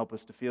morning. Help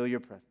us to feel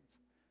your presence.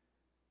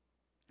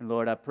 And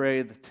Lord, I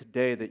pray that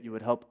today that you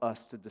would help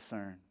us to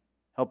discern.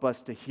 Help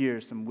us to hear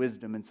some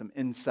wisdom and some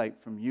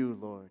insight from you,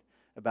 Lord,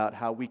 about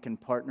how we can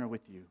partner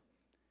with you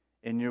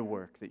in your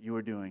work that you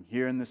are doing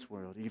here in this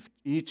world,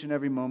 each and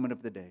every moment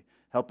of the day.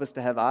 Help us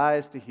to have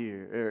eyes to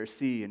hear, or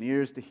see, and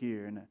ears to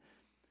hear, and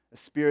a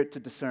spirit to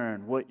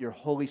discern what your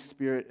Holy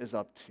Spirit is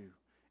up to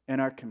in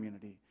our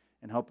community.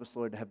 And help us,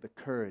 Lord, to have the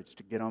courage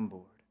to get on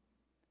board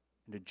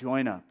and to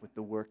join up with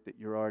the work that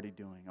you're already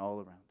doing all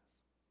around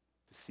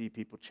us, to see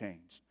people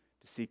changed,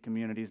 to see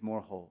communities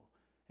more whole,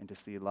 and to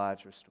see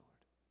lives restored.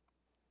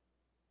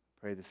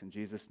 Pray this in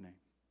Jesus' name.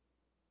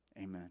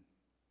 Amen.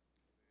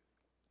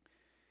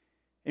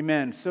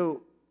 Amen.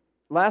 So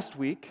last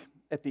week,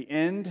 at the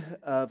end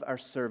of our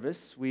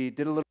service, we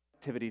did a little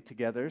activity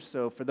together.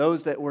 So for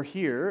those that were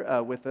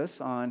here with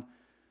us on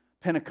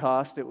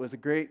Pentecost, it was a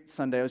great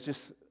Sunday. I was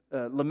just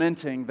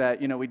lamenting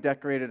that, we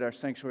decorated our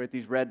sanctuary with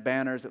these red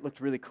banners. It looked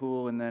really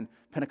cool, and then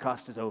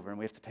Pentecost is over, and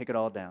we have to take it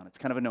all down. It's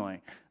kind of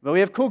annoying. But we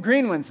have cool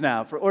green ones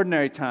now for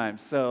ordinary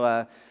times.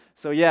 So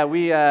yeah,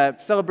 we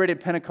celebrated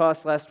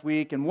Pentecost last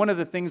week, and one of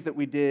the things that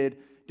we did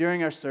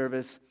during our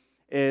service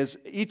is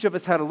each of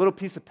us had a little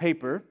piece of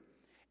paper,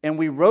 and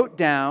we wrote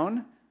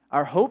down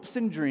our hopes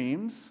and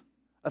dreams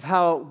of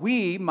how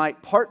we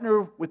might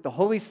partner with the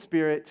Holy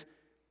Spirit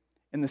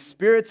in the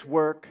Spirit's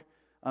work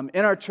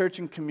in our church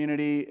and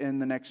community in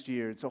the next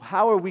year. So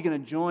how are we going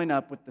to join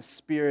up with the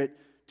Spirit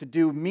to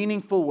do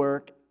meaningful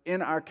work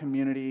in our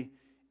community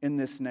in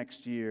this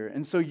next year?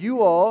 And so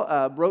you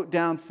all wrote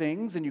down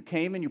things, and you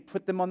came and you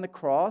put them on the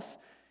cross,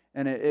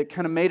 and it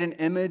kind of made an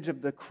image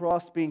of the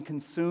cross being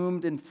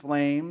consumed in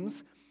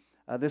flames.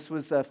 This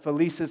was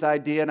Felice's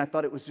idea, and I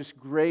thought it was just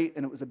great,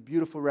 and it was a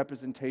beautiful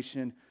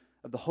representation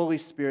of the Holy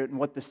Spirit and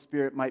what the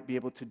Spirit might be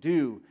able to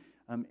do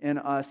in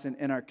us and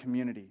in our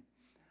community.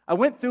 I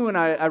went through and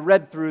I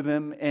read through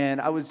them,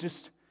 and I was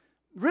just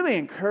really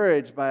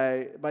encouraged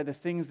by the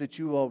things that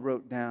you all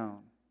wrote down.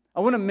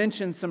 I want to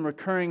mention some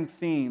recurring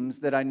themes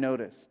that I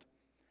noticed.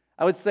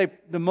 I would say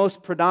the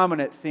most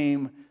predominant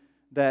theme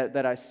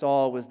that I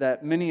saw was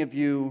that many of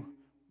you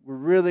were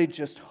really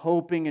just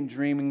hoping and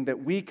dreaming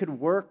that we could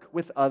work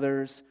with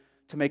others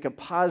to make a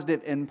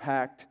positive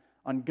impact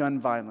on gun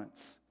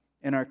violence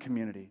in our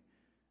community.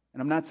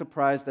 And I'm not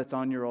surprised that's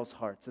on your all's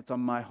hearts. It's on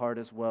my heart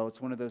as well. It's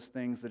one of those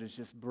things that is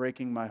just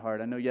breaking my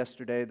heart. I know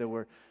yesterday there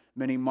were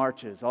many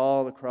marches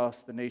all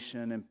across the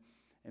nation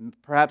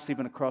and perhaps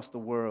even across the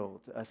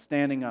world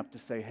standing up to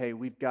say, hey,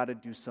 we've got to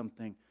do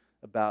something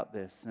about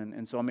this.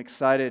 And so I'm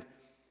excited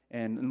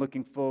and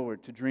looking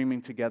forward to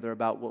dreaming together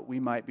about what we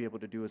might be able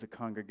to do as a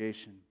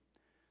congregation.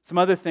 Some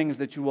other things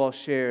that you all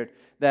shared,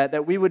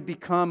 that we would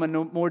become a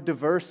more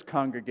diverse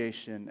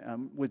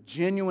congregation with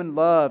genuine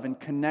love and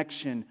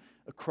connection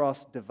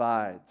across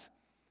divides.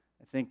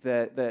 I think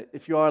that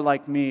if you are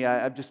like me,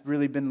 I've just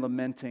really been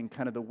lamenting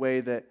kind of the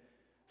way that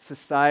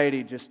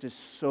society just is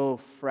so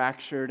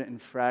fractured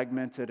and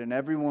fragmented, and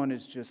everyone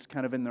is just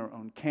kind of in their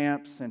own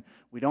camps, and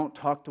we don't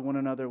talk to one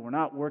another. We're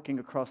not working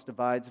across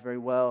divides very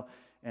well,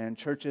 and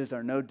churches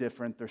are no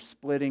different. They're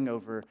splitting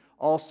over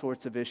all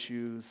sorts of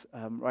issues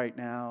right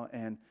now,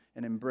 and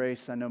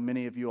Embrace, I know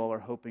many of you all are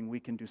hoping we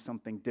can do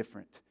something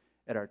different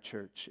at our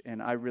church,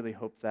 and I really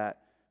hope that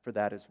for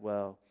that as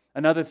well.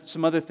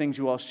 Some other things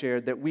you all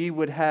shared, that we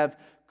would have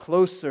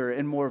closer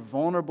and more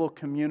vulnerable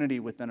community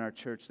within our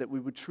church, that we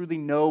would truly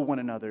know one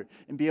another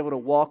and be able to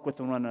walk with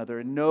one another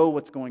and know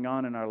what's going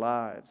on in our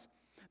lives.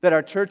 That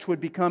our church would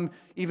become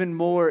even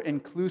more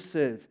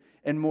inclusive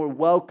and more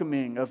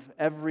welcoming of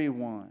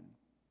everyone.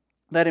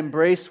 That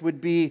Embrace would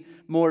be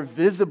more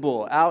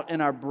visible out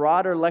in our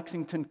broader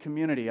Lexington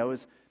community. I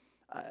was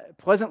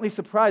pleasantly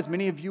surprised.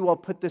 Many of you all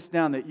put this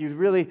down, that you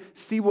really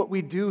see what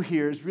we do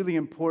here is really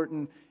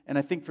important. And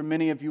I think for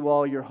many of you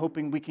all, you're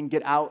hoping we can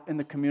get out in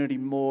the community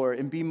more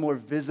and be more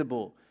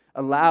visible,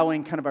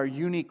 allowing kind of our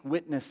unique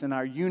witness and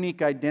our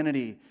unique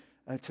identity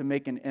to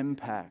make an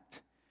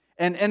impact.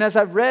 And as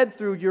I read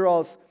through your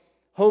all's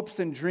hopes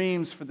and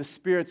dreams for the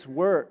Spirit's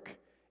work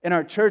in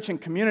our church and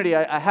community,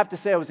 I have to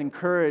say I was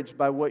encouraged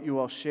by what you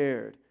all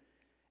shared.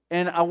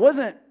 And I was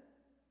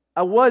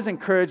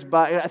encouraged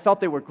I thought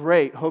they were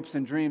great, hopes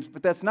and dreams,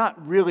 but that's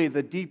not really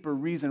the deeper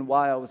reason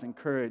why I was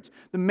encouraged.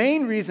 The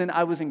main reason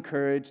I was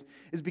encouraged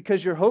is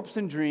because your hopes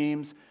and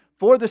dreams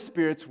for the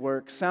Spirit's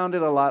work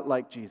sounded a lot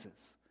like Jesus.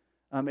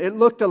 It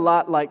looked a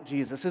lot like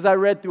Jesus. As I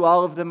read through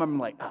all of them, I'm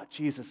like,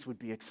 Jesus would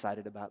be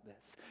excited about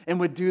this and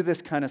would do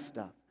this kind of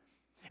stuff.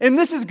 And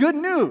this is good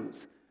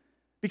news,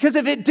 because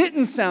if it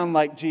didn't sound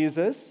like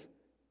Jesus,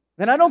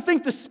 then I don't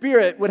think the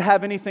Spirit would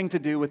have anything to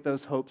do with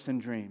those hopes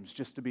and dreams,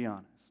 just to be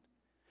honest.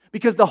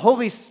 Because the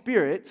Holy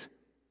Spirit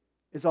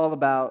is all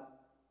about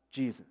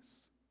Jesus.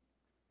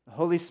 The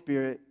Holy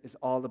Spirit is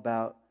all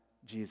about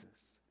Jesus.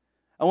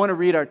 I want to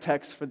read our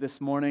text for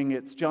this morning.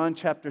 It's John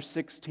chapter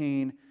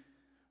 16,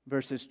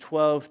 verses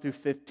 12 through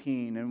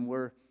 15. And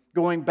we're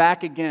going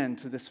back again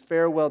to this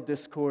farewell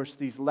discourse,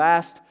 these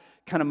last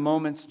kind of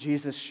moments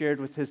Jesus shared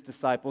with his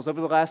disciples.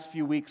 Over the last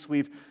few weeks,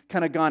 we've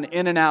kind of gone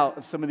in and out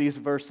of some of these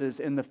verses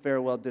in the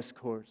farewell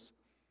discourse.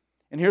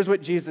 And here's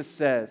what Jesus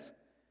says.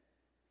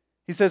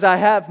 He says, I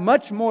have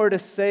much more to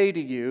say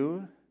to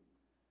you,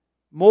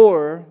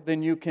 more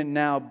than you can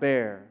now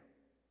bear.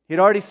 He'd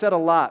already said a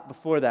lot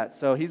before that,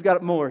 so he's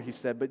got more, he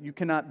said, but you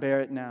cannot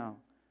bear it now.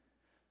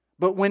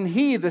 But when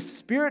he, the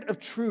Spirit of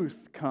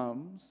truth,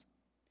 comes,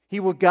 he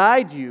will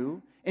guide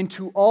you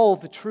into all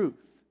the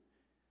truth.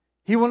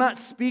 He will not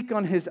speak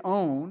on his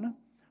own,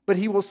 but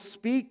he will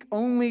speak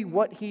only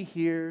what he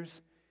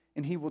hears,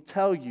 and he will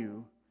tell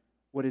you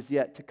what is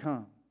yet to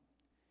come.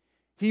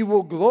 He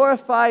will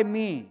glorify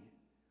me,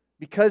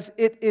 because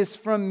it is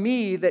from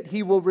me that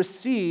he will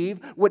receive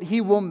what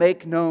he will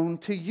make known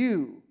to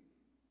you.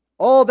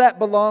 All that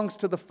belongs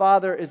to the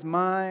Father is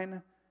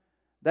mine.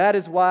 That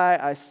is why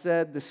I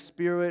said the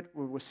Spirit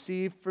will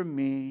receive from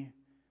me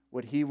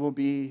what he will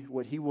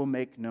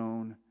make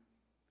known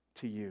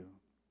to you.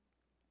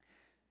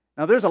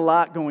 Now, there's a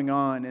lot going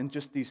on in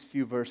just these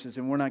few verses,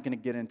 and we're not going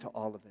to get into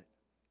all of it.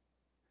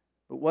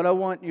 But what I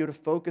want you to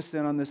focus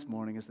in on this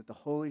morning is that the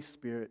Holy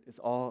Spirit is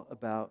all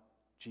about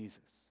Jesus.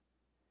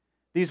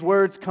 These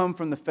words come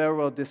from the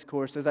farewell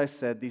discourse, as I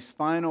said, these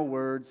final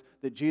words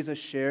that Jesus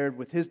shared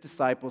with his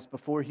disciples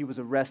before he was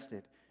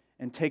arrested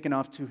and taken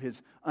off to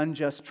his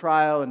unjust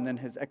trial and then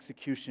his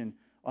execution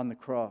on the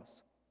cross.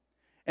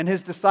 And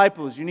his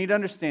disciples, you need to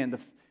understand,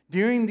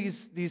 during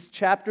these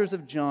chapters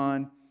of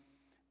John,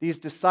 these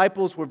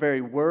disciples were very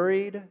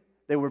worried,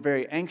 they were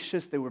very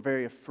anxious, they were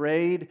very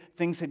afraid.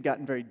 Things had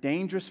gotten very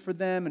dangerous for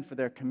them and for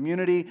their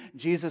community.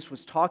 Jesus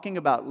was talking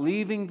about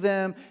leaving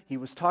them. He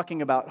was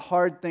talking about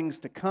hard things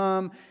to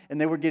come,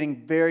 and they were getting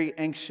very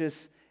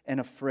anxious and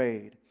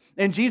afraid.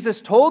 And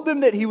Jesus told them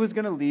that he was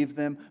going to leave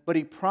them, but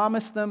he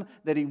promised them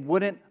that he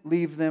wouldn't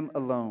leave them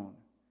alone.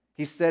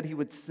 He said he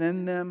would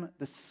send them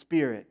the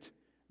Spirit,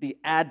 the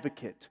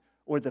Advocate,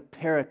 or the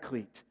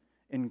Paraclete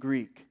in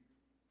Greek.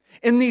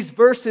 In these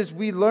verses,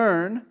 we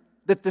learn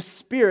that the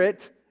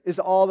Spirit is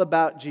all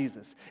about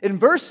Jesus. In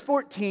verse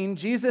 14,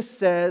 Jesus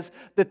says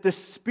that the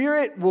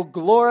Spirit will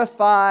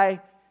glorify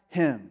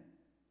him.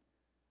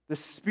 The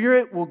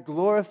Spirit will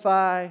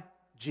glorify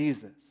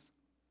Jesus.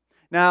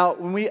 Now,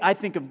 when I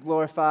think of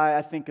glorify,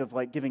 I think of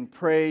like giving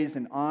praise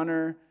and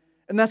honor,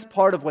 and that's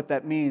part of what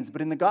that means.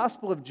 But in the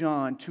Gospel of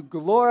John, to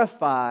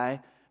glorify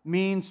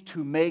means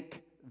to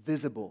make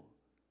visible.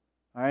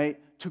 All right?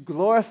 To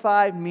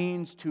glorify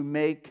means to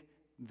make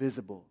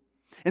visible.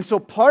 And so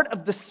part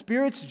of the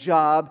Spirit's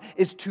job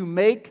is to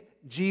make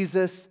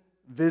Jesus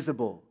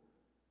visible.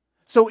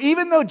 So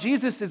even though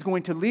Jesus is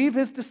going to leave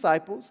his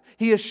disciples,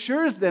 he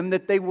assures them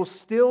that they will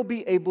still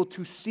be able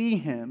to see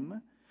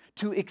him,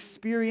 to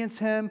experience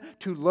him,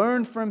 to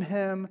learn from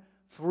him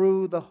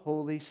through the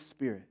Holy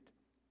Spirit.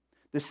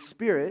 The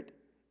Spirit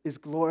is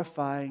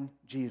glorifying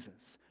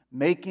Jesus,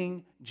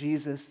 making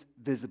Jesus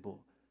visible,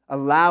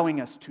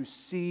 allowing us to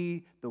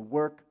see the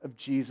work of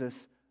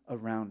Jesus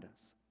around us.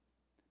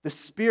 The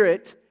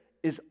Spirit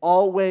is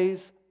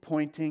always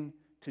pointing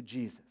to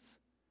Jesus.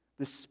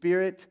 The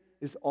Spirit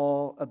is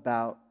all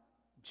about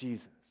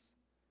Jesus.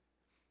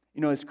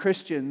 You know, as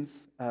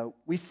Christians,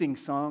 we sing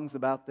songs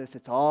about this.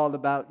 It's all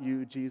about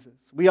you, Jesus.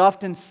 We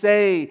often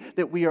say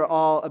that we are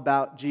all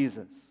about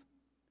Jesus.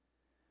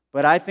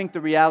 But I think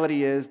the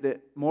reality is that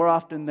more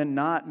often than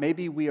not,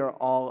 maybe we are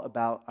all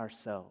about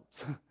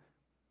ourselves.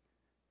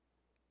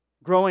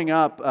 Growing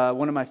up,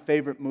 one of my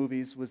favorite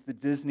movies was the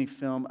Disney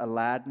film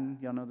Aladdin.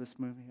 Y'all know this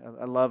movie?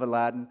 I love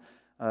Aladdin.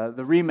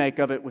 The remake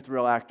of it with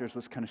real actors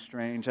was kind of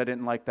strange. I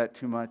didn't like that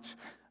too much.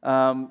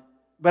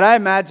 But I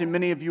imagine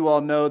many of you all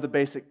know the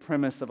basic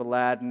premise of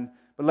Aladdin.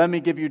 But let me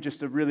give you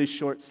just a really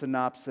short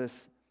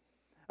synopsis.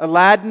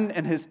 Aladdin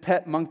and his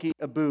pet monkey,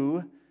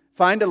 Abu,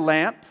 find a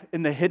lamp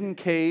in the hidden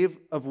cave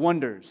of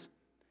wonders.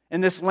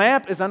 And this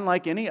lamp is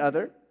unlike any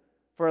other,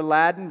 for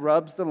Aladdin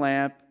rubs the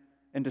lamp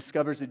and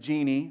discovers a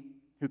genie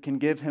who can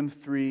give him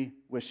 3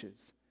 wishes.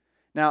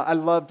 Now, I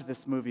loved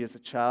this movie as a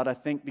child, I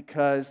think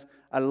because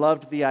I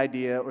loved the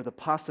idea or the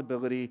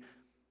possibility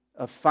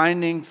of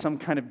finding some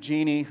kind of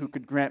genie who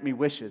could grant me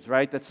wishes,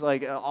 right? That's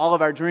like all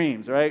of our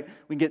dreams, right?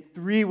 We get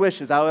 3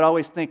 wishes. I would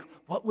always think,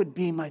 what would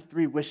be my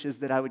 3 wishes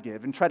that I would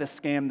give? And try to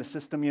scam the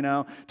system,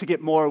 to get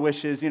more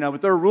wishes,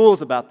 but there are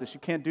rules about this. You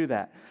can't do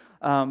that.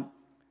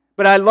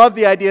 But I love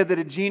the idea that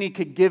a genie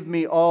could give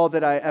me all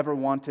that I ever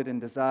wanted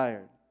and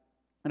desired.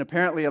 And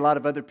apparently a lot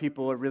of other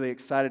people are really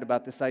excited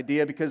about this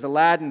idea because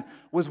Aladdin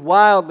was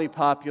wildly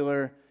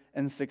popular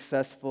and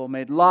successful,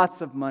 made lots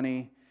of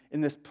money,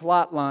 and this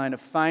plot line of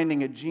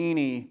finding a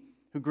genie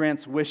who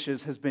grants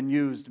wishes has been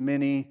used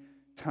many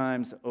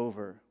times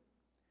over.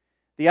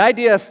 The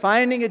idea of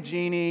finding a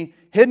genie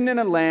hidden in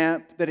a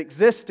lamp that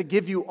exists to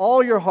give you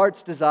all your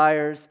heart's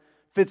desires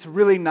fits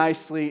really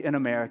nicely in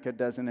America,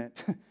 doesn't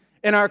it?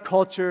 In our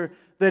culture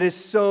that is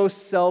so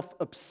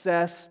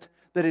self-obsessed,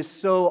 that is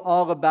so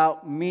all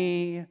about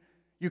me.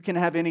 You can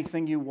have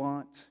anything you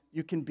want.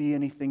 You can be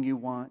anything you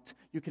want.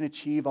 You can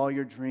achieve all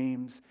your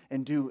dreams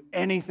and do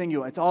anything you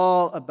want. It's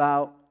all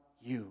about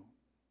you.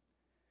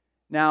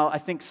 Now, I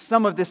think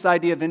some of this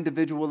idea of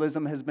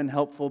individualism has been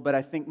helpful, but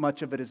I think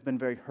much of it has been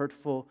very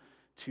hurtful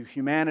to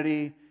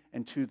humanity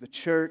and to the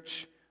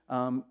church.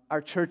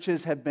 Our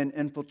churches have been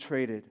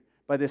infiltrated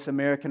by this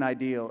American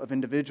ideal of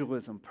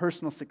individualism,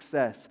 personal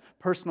success,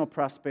 personal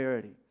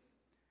prosperity.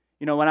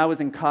 You know, when I was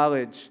in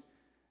college,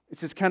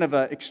 it's just kind of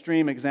an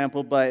extreme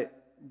example, but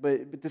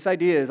this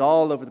idea is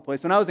all over the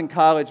place. When I was in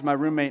college, my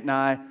roommate and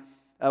I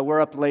were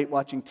up late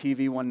watching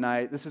TV one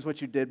night. This is what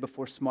you did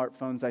before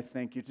smartphones, I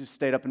think. You just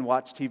stayed up and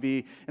watched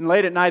TV. And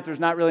late at night, there's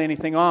not really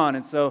anything on.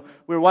 And so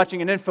we were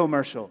watching an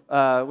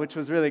infomercial, which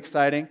was really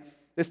exciting.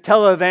 This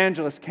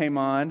televangelist came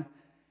on,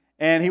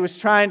 and he was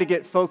trying to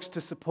get folks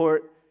to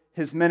support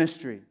his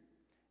ministry.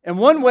 And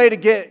one way to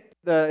get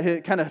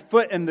his kind of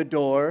foot in the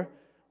door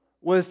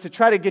was to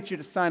try to get you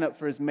to sign up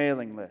for his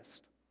mailing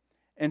list.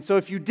 And so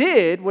if you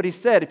did what he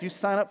said, if you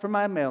sign up for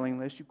my mailing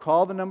list, you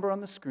call the number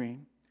on the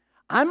screen,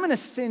 I'm going to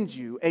send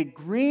you a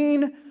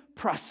green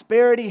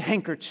prosperity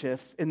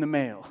handkerchief in the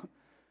mail.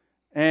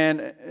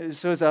 And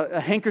so it's a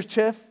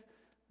handkerchief.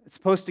 It's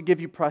supposed to give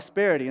you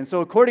prosperity. And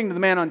so according to the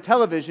man on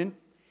television,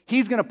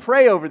 he's going to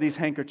pray over these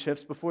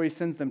handkerchiefs before he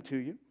sends them to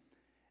you.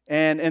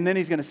 And then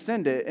he's going to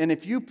send it. And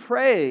if you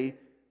pray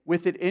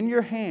with it in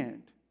your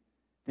hand,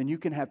 then you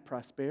can have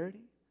prosperity.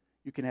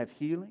 You can have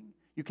healing.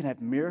 You can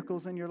have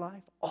miracles in your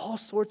life. All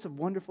sorts of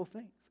wonderful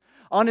things.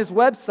 On his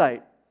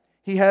website,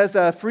 he has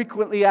a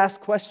frequently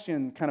asked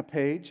question kind of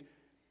page.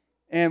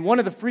 And one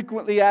of the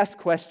frequently asked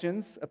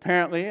questions,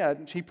 apparently,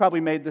 he probably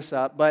made this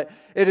up, but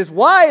it is,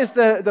 why is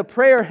the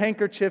prayer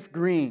handkerchief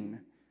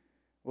green?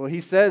 Well,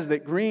 he says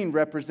that green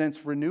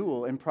represents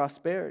renewal and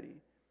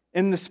prosperity.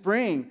 In the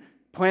spring,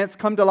 plants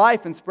come to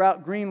life and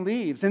sprout green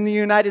leaves. In the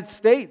United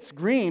States,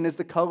 green is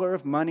the color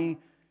of money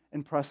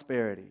and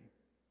prosperity.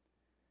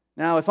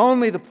 Now, if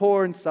only the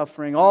poor and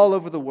suffering all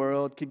over the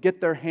world could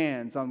get their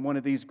hands on one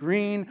of these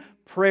green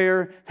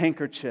prayer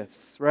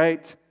handkerchiefs,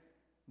 right?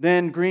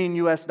 Then green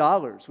U.S.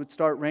 dollars would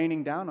start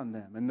raining down on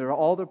them, and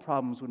all their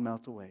problems would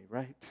melt away,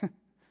 right?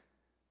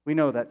 We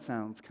know that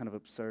sounds kind of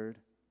absurd.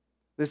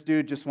 This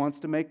dude just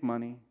wants to make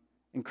money,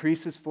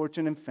 increase his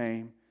fortune and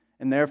fame,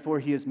 and therefore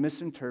he has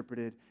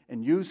misinterpreted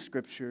and used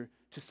Scripture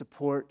to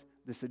support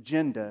this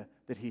agenda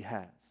that he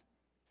has.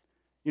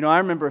 You know, I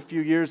remember a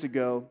few years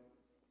ago,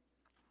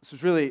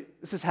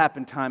 this has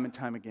happened time and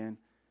time again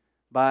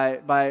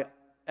by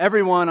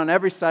everyone on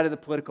every side of the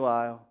political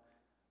aisle.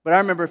 But I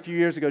remember a few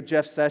years ago,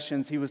 Jeff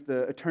Sessions, he was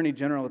the Attorney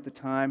General at the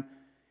time.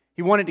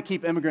 He wanted to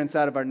keep immigrants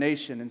out of our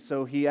nation, and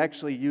so he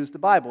actually used the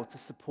Bible to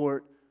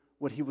support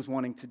what he was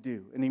wanting to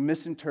do. And he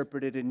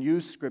misinterpreted and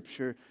used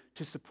Scripture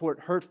to support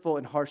hurtful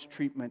and harsh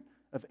treatment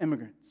of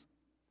immigrants.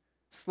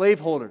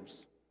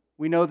 Slaveholders,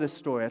 we know this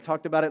story. I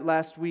talked about it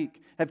last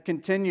week, have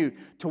continued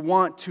to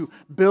want to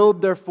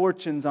build their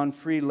fortunes on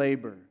free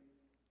labor.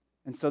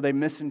 And so they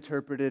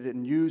misinterpreted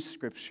and used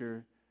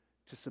Scripture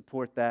to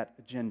support that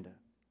agenda.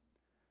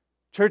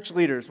 Church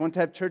leaders want to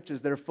have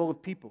churches that are full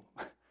of people.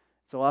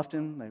 So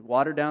often they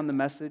water down the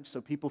message so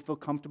people feel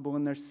comfortable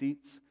in their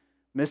seats,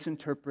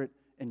 misinterpret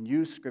and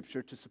use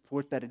Scripture to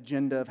support that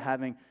agenda of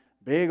having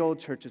big old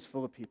churches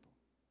full of people.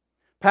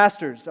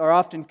 Pastors are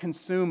often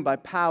consumed by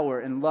power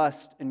and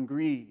lust and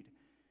greed.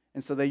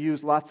 And so they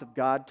use lots of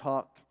God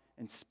talk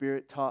and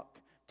spirit talk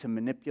to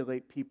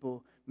manipulate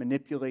people,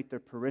 manipulate their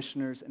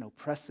parishioners in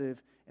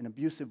oppressive and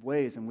abusive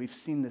ways. And we've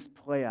seen this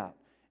play out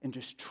in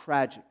just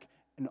tragic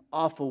and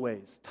awful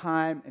ways,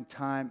 time and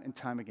time and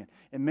time again.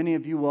 And many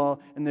of you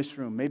all in this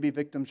room may be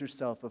victims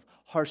yourself of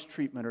harsh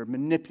treatment or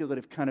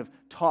manipulative kind of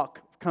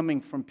talk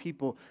coming from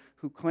people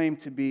who claim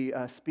to be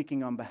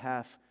speaking on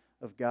behalf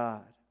of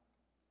God.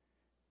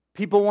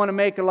 People want to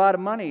make a lot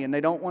of money and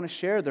they don't want to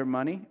share their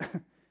money.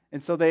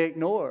 And so they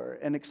ignore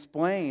and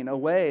explain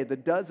away the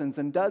dozens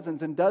and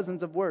dozens and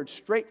dozens of words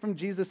straight from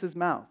Jesus'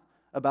 mouth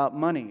about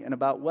money and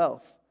about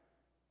wealth.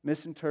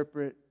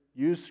 Misinterpret,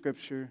 use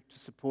Scripture to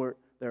support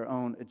their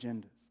own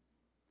agendas.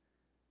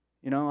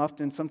 You know,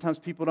 sometimes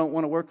people don't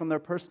want to work on their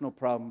personal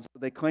problems,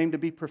 but they claim to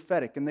be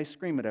prophetic and they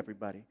scream at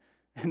everybody.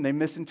 And they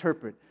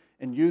misinterpret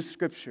and use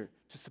Scripture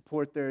to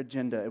support their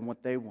agenda and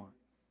what they want.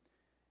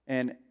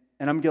 And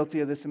I'm guilty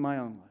of this in my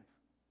own life,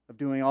 of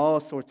doing all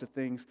sorts of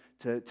things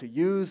to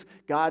use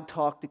God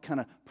talk to kind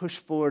of push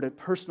forward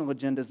personal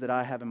agendas that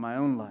I have in my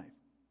own life.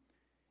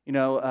 You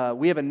know,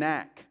 we have a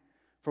knack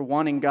for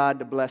wanting God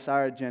to bless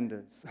our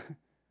agendas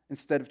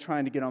instead of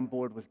trying to get on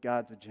board with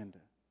God's agenda.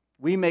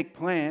 We make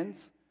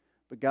plans,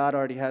 but God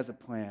already has a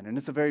plan, and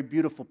it's a very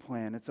beautiful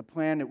plan. It's a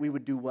plan that we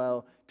would do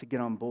well to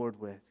get on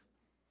board with.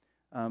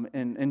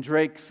 In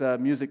Drake's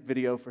music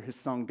video for his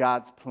song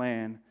God's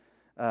Plan,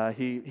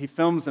 he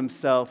films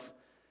himself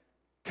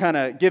kind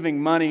of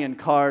giving money and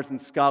cars and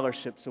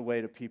scholarships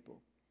away to people.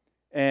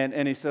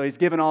 And so he's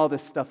giving all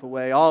this stuff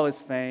away, all his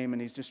fame,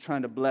 and he's just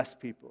trying to bless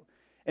people.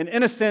 And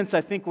in a sense,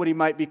 I think what he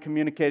might be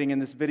communicating in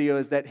this video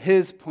is that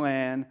his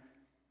plan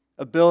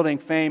of building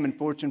fame and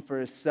fortune for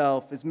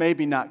himself is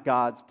maybe not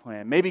God's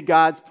plan. Maybe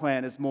God's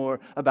plan is more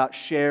about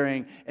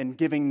sharing and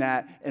giving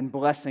that and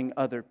blessing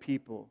other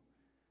people.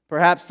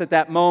 Perhaps at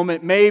that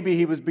moment, maybe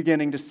he was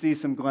beginning to see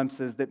some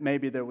glimpses that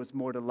maybe there was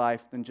more to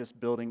life than just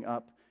building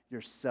up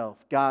yourself.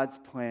 God's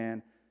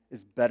plan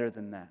is better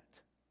than that.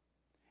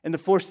 In the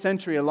 4th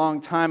century, a long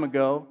time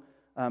ago,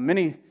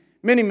 many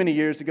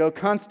years ago,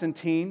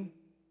 Constantine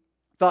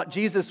thought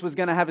Jesus was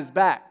going to have his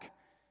back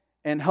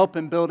and help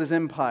him build his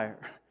empire.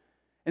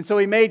 And so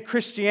he made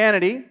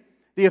Christianity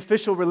the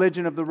official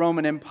religion of the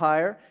Roman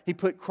Empire. He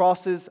put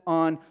crosses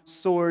on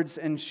swords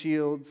and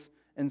shields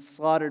and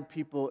slaughtered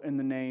people in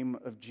the name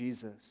of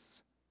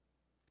Jesus.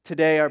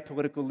 Today, our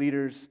political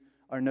leaders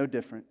are no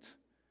different.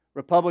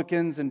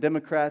 Republicans and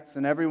Democrats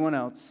and everyone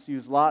else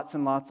use lots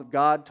and lots of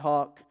God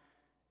talk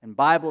and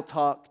Bible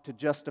talk to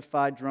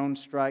justify drone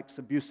strikes,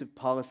 abusive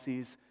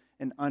policies,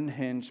 and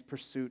unhinged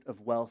pursuit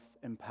of wealth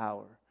and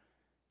power.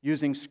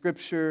 Using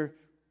Scripture,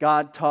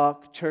 God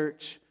talk,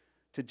 church,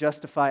 to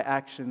justify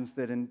actions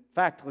that in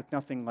fact look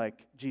nothing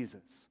like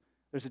Jesus.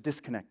 There's a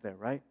disconnect there,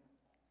 right?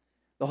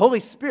 The Holy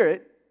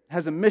Spirit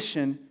has a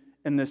mission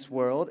in this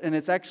world, and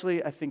it's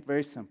actually, I think,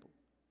 very simple.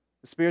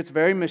 The Spirit's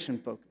very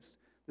mission-focused.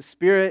 The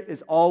Spirit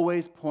is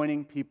always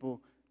pointing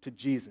people to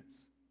Jesus.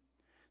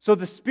 So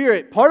the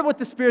Spirit, part of what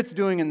the Spirit's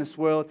doing in this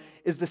world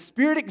is the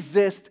Spirit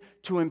exists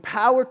to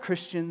empower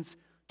Christians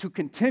to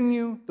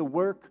continue the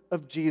work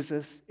of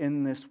Jesus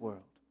in this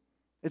world.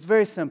 It's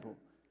very simple.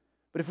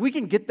 But if we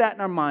can get that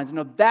in our minds, and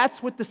know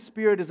that's what the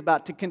Spirit is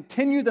about, to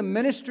continue the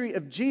ministry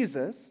of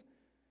Jesus,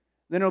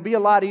 then it'll be a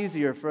lot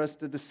easier for us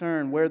to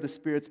discern where the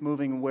Spirit's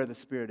moving and where the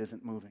Spirit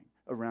isn't moving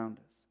around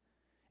us.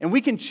 And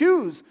we can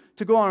choose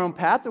to go our own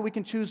path, or we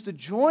can choose to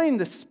join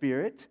the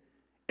Spirit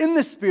in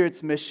the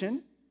Spirit's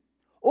mission,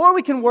 or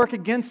we can work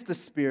against the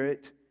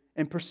Spirit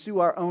and pursue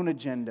our own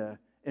agenda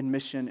and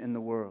mission in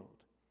the world.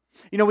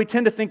 You know, we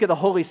tend to think of the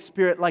Holy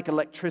Spirit like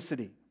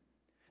electricity,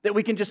 that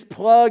we can just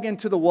plug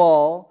into the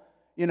wall,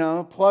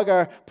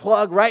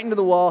 plug right into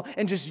the wall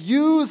and just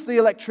use the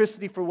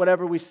electricity for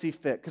whatever we see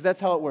fit, because that's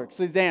how it works.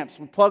 So these amps,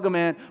 we plug them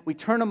in, we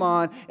turn them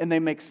on, and they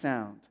make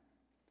sound.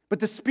 But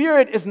the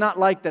Spirit is not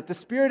like that. The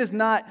Spirit is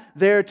not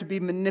there to be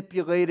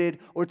manipulated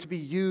or to be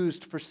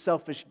used for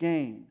selfish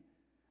gain.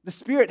 The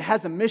Spirit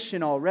has a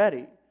mission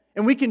already,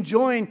 and we can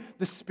join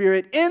the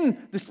Spirit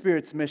in the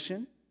Spirit's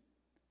mission.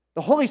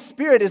 The Holy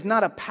Spirit is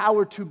not a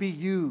power to be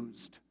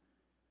used,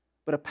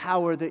 but a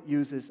power that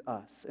uses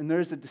us. And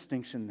there's a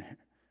distinction there.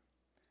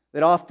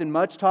 That often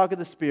much talk of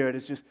the Spirit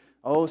is just,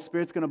 the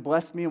Spirit's going to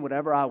bless me in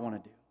whatever I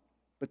want to do.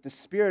 But the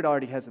Spirit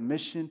already has a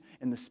mission,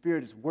 and the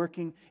Spirit is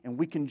working, and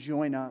we can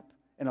join up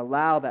and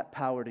allow that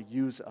power to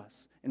use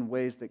us in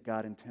ways that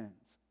God intends.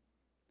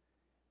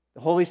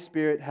 The Holy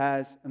Spirit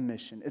has a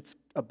mission. It's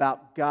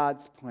about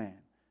God's plan,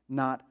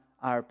 not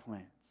our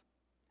plans.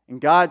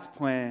 And God's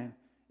plan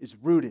is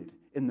rooted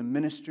in the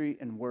ministry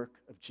and work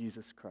of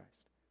Jesus Christ.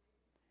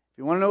 If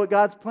you want to know what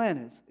God's plan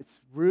is,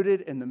 it's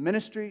rooted in the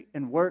ministry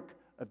and work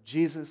of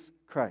Jesus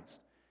Christ.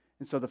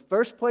 And so the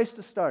first place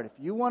to start, if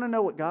you want to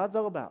know what God's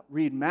all about,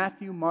 read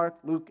Matthew, Mark,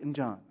 Luke, and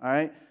John. All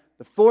right?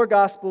 The 4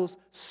 Gospels,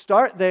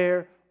 start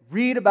there,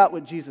 read about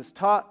what Jesus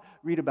taught,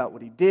 read about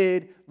what He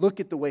did, look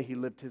at the way He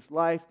lived His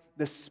life.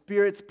 The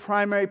Spirit's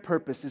primary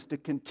purpose is to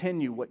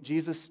continue what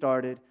Jesus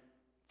started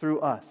through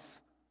us,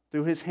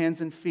 through His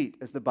hands and feet,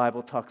 as the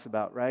Bible talks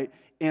about, right?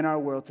 In our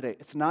world today.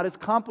 It's not as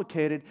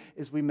complicated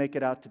as we make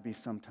it out to be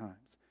sometimes.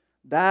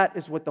 That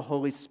is what the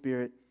Holy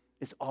Spirit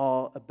is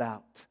all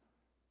about.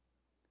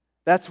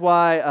 That's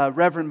why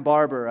Reverend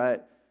Barber,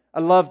 I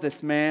love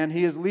this man.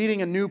 He is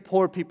leading a new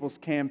poor people's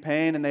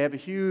campaign, and they have a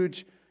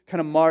huge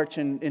kind of march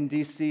in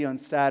D.C. on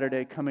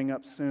Saturday coming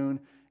up soon,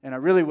 and I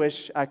really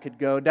wish I could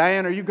go.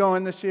 Diane, are you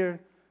going this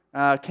year?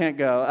 Can't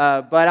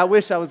go, but I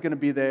wish I was going to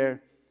be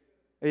there.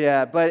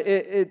 Yeah, but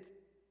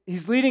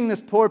he's leading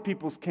this poor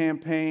people's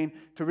campaign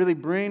to really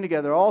bring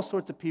together all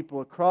sorts of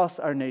people across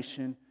our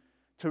nation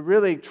to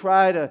really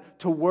try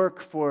to work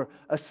for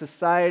a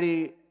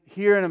society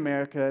here in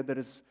America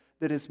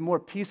that is more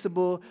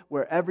peaceable,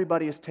 where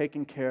everybody is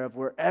taken care of,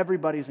 where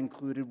everybody's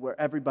included, where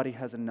everybody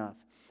has enough.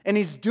 And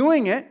he's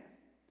doing it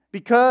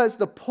because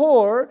the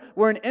poor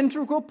were an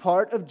integral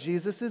part of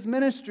Jesus'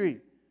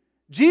 ministry.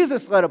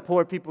 Jesus led a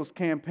poor people's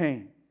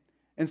campaign.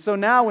 And so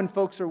now when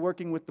folks are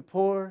working with the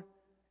poor,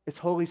 it's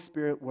Holy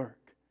Spirit work,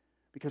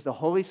 because the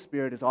Holy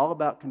Spirit is all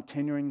about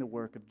continuing the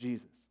work of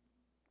Jesus.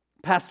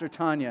 Pastor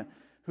Tanya,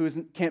 who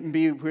can't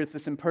be with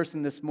us in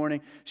person this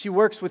morning, she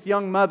works with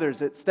young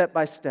mothers at Step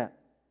by Step.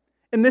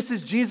 And this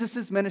is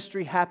Jesus'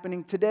 ministry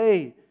happening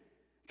today,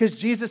 because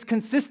Jesus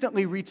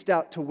consistently reached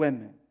out to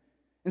women.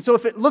 And so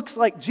if it looks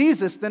like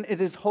Jesus, then it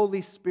is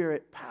Holy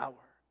Spirit power.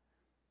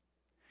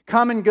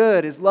 Common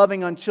Good is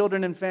loving on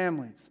children and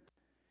families,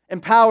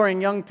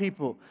 empowering young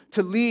people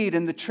to lead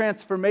in the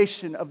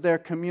transformation of their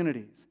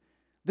communities.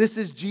 This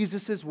is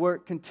Jesus'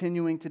 work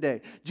continuing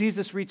today.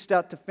 Jesus reached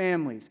out to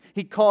families.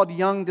 He called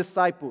young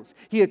disciples.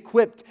 He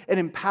equipped and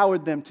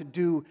empowered them to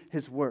do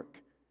His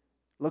work.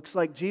 Looks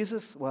like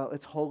Jesus? Well,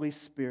 it's Holy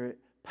Spirit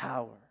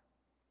power.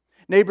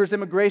 Neighbors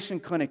Immigration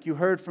Clinic, you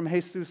heard from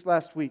Jesus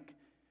last week,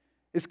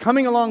 is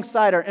coming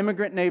alongside our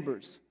immigrant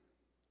neighbors,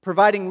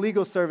 providing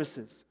legal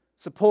services,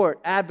 support,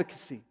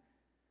 advocacy.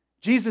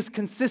 Jesus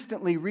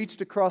consistently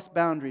reached across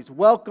boundaries,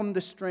 welcomed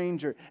the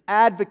stranger,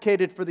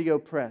 advocated for the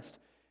oppressed.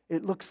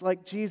 It looks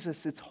like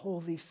Jesus. It's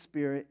Holy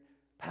Spirit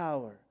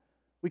power.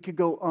 We could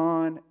go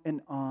on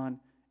and on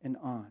and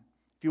on.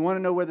 If you want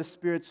to know where the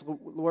Spirit's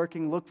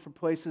working, look for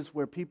places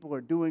where people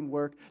are doing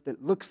work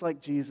that looks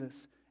like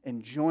Jesus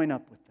and join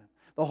up with them.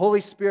 The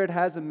Holy Spirit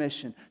has a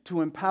mission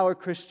to empower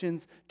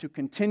Christians to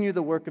continue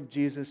the work of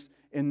Jesus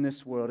in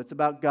this world. It's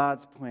about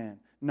God's plan,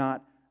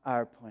 not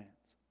our plans.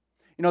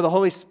 You know, the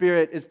Holy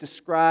Spirit is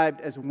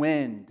described as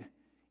wind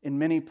in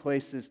many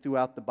places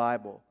throughout the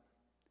Bible.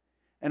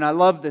 And I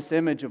love this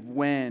image of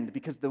wind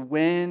because the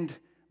wind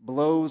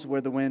blows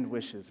where the wind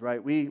wishes,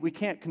 right? We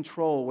can't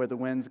control where the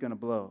wind's going to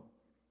blow,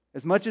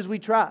 as much as we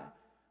try.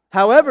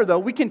 However, though,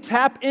 we can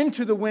tap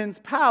into the wind's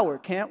power,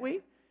 can't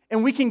we?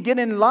 And we can get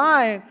in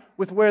line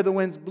with where the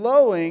wind's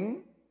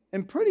blowing,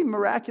 and pretty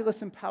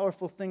miraculous and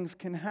powerful things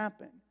can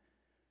happen.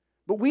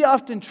 But we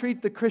often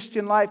treat the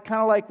Christian life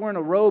kind of like we're in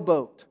a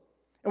rowboat,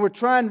 and we're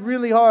trying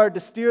really hard to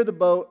steer the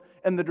boat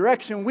in the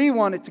direction we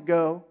want it to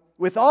go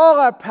with all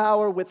our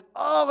power, with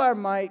all our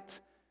might.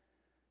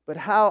 But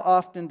how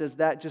often does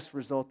that just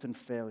result in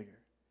failure?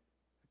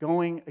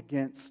 Going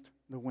against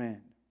the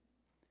wind.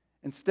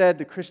 Instead,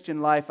 the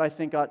Christian life, I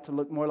think, ought to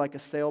look more like a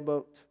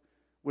sailboat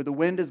where the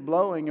wind is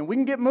blowing and we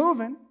can get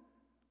moving,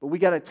 but we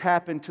got to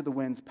tap into the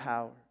wind's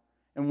power.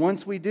 And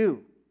once we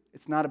do,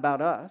 it's not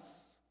about us.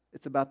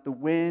 It's about the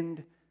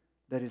wind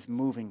that is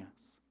moving us.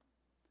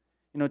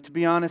 You know, to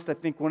be honest, I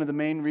think one of the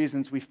main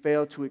reasons we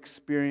fail to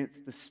experience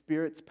the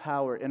Spirit's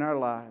power in our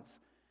lives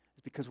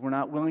is because we're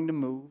not willing to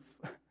move.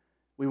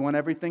 We want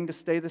everything to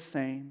stay the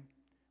same.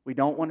 We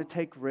don't want to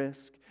take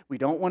risk. We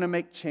don't want to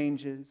make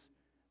changes.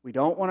 We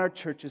don't want our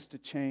churches to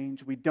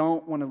change. We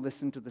don't want to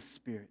listen to the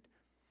Spirit.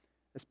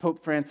 As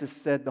Pope Francis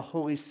said, the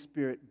Holy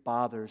Spirit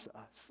bothers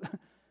us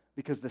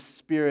because the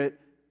Spirit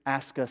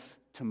asks us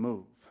to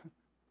move.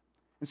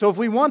 And so if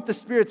we want the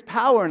Spirit's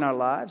power in our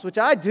lives, which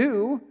I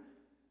do,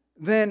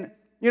 then,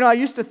 you know, I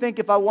used to think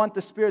if I want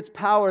the Spirit's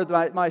power,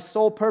 my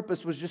sole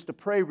purpose was just to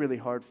pray really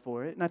hard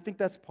for it. And I think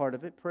that's part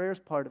of it. Prayer is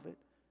part of it.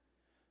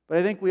 But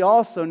I think we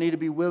also need to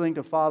be willing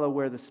to follow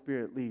where the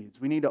Spirit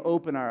leads. We need to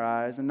open our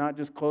eyes and not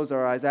just close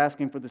our eyes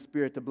asking for the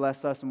Spirit to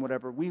bless us in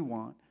whatever we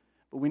want.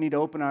 But we need to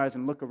open our eyes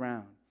and look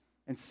around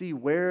and see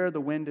where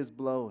the wind is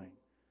blowing.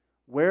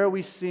 Where are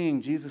we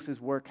seeing Jesus'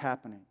 work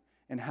happening?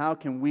 And how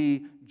can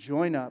we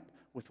join up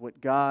with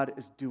what God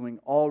is doing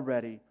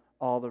already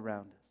all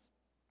around us?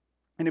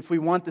 And if we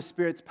want the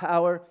Spirit's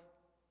power,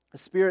 the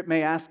Spirit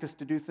may ask us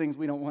to do things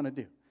we don't want to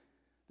do.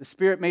 The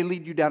Spirit may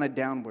lead you down a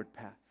downward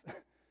path.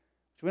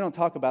 We don't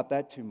talk about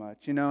that too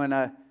much, you know,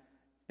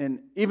 and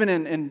even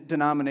in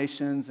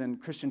denominations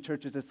and Christian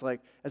churches, it's like,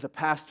 as a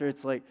pastor,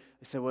 it's like,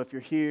 they say, well, if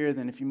you're here,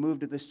 then if you move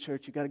to this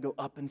church, you got to go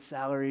up in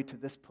salary to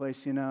this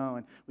place, you know,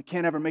 and we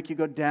can't ever make you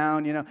go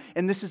down, you know,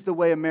 and this is the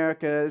way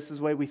this is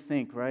the way we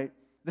think, right?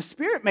 The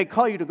Spirit may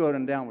call you to go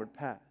down a downward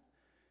path.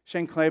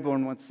 Shane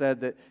Claiborne once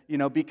said that, you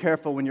know, be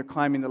careful when you're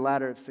climbing the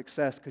ladder of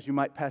success because you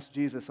might pass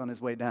Jesus on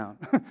his way down.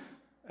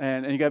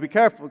 And you got to be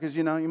careful because,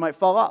 you know, you might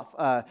fall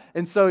off.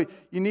 And so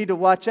you need to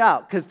watch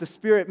out because the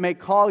Spirit may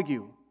call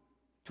you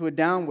to a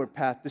downward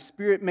path. The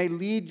Spirit may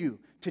lead you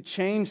to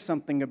change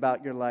something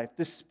about your life.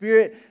 The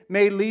Spirit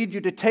may lead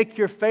you to take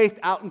your faith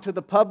out into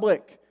the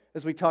public,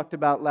 as we talked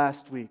about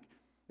last week.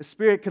 The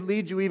Spirit could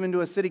lead you even to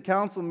a city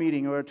council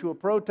meeting or to a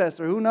protest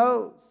or who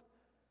knows.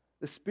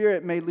 The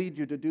Spirit may lead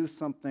you to do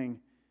something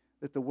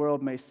that the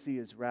world may see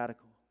as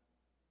radical.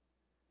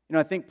 You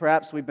know, I think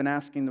perhaps we've been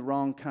asking the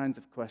wrong kinds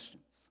of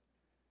questions.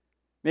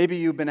 Maybe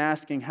you've been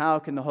asking, how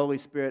can the Holy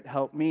Spirit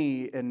help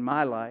me in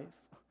my life?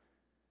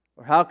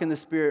 Or how can the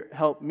Spirit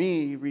help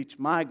me reach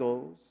my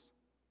goals?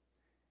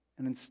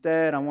 And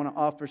instead, I want to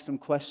offer some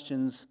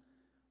questions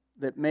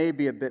that may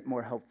be a bit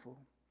more helpful.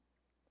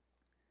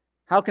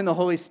 How can the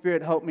Holy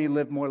Spirit help me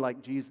live more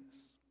like Jesus?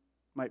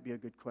 Might be a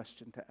good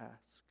question to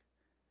ask.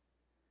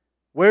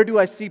 Where do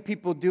I see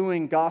people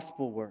doing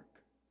gospel work?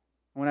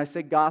 When I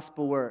say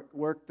gospel work,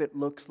 work that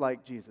looks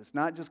like Jesus.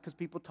 Not just because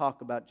people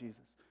talk about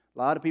Jesus. A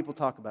lot of people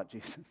talk about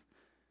Jesus.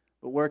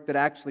 But work that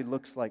actually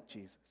looks like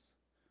Jesus.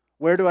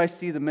 Where do I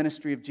see the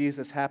ministry of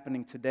Jesus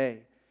happening today?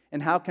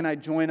 And how can I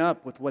join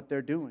up with what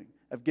they're doing?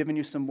 I've given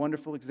you some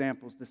wonderful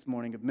examples this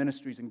morning of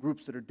ministries and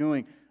groups that are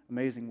doing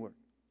amazing work.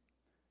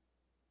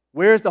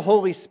 Where is the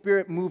Holy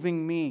Spirit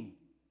moving me?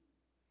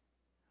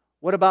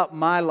 What about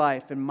my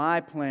life and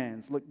my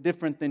plans look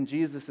different than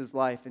Jesus'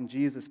 life and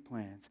Jesus'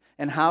 plans?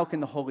 And how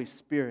can the Holy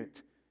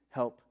Spirit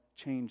help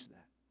change that?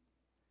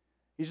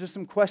 These are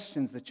some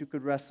questions that you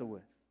could wrestle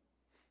with.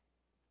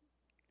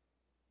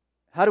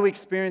 How do we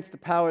experience the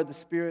power of the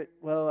Spirit?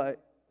 Well, I was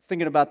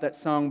thinking about that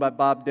song by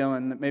Bob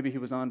Dylan, that maybe he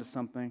was onto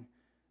something.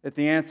 That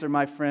the answer,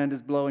 my friend,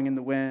 is blowing in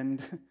the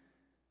wind.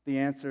 The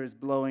answer is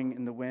blowing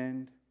in the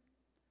wind.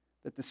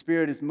 That the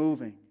Spirit is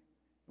moving.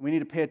 We need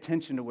to pay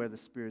attention to where the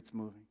Spirit's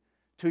moving.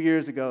 2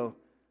 years ago,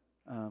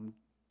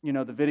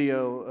 the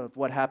video of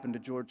what happened to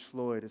George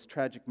Floyd, his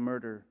tragic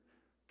murder,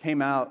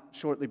 came out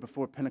shortly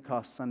before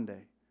Pentecost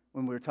Sunday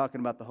when we were talking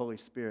about the Holy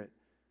Spirit.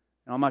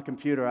 And on my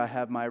computer, I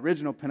have my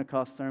original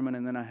Pentecost sermon,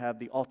 and then I have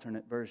the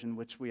alternate version,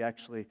 which we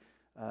actually,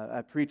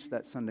 I preached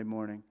that Sunday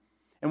morning.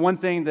 And one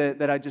thing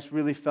that I just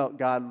really felt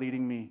God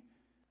leading me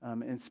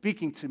and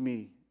speaking to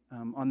me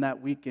on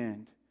that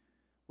weekend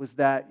was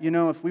that,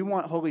 if we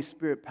want Holy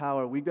Spirit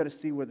power, we've got to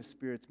see where the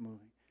Spirit's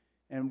moving.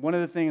 And one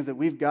of the things that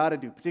we've got to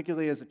do,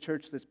 particularly as a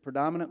church that's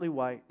predominantly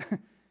white,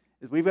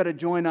 is we've got to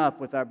join up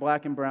with our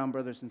black and brown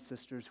brothers and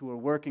sisters who are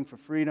working for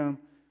freedom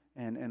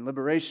and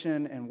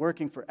liberation and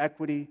working for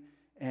equity.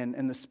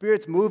 And the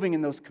Spirit's moving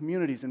in those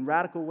communities in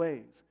radical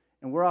ways.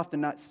 And we're often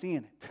not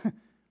seeing it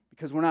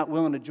because we're not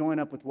willing to join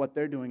up with what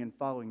they're doing and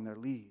following their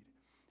lead.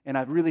 And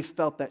I've really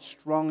felt that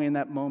strongly in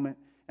that moment.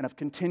 And I've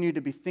continued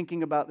to be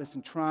thinking about this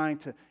and trying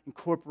to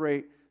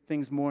incorporate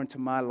things more into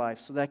my life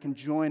so that I can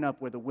join up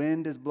where the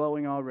wind is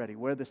blowing already,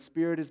 where the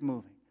Spirit is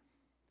moving.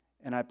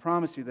 And I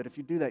promise you that if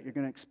you do that, you're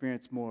going to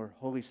experience more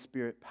Holy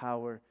Spirit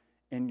power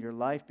in your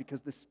life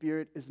because the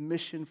Spirit is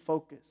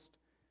mission-focused.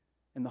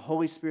 And the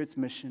Holy Spirit's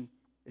mission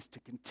is to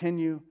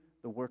continue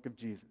the work of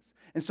Jesus.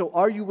 And so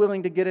are you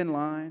willing to get in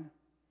line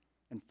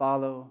and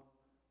follow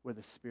where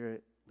the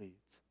Spirit leads?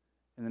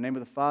 In the name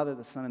of the Father,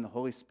 the Son, and the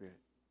Holy Spirit,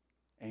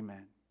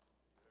 amen.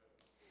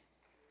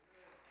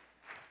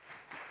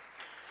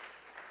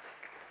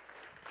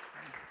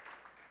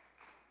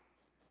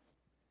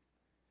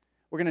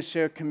 We're going to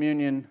share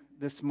communion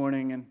this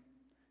morning,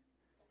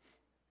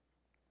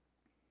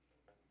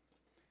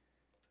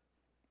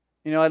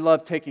 and I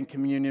love taking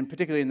communion,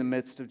 particularly in the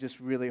midst of just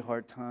really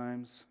hard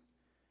times.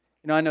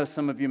 I know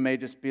some of you may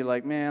just be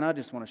like, man, I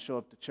just want to show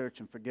up to church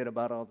and forget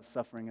about all the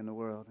suffering in the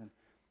world. And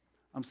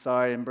I'm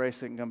sorry,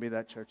 Embrace It ain't going to be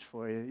that church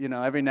for you.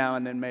 Every now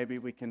and then maybe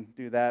we can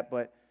do that.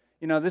 But,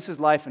 this is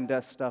life and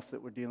death stuff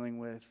that we're dealing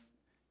with.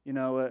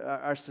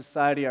 Our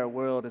society, our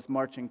world is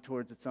marching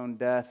towards its own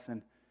death.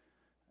 And,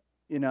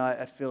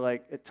 I feel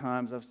like at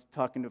times, I was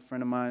talking to a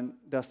friend of mine,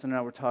 Dustin and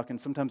I were talking,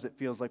 sometimes it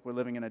feels like we're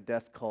living in a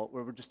death cult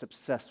where we're just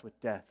obsessed with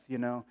death,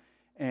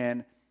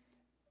 And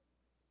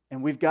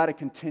we've got to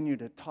continue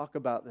to talk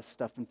about this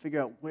stuff and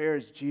figure out where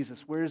is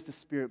Jesus, where is the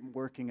Spirit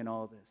working in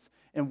all this,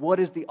 and what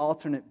is the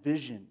alternate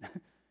vision.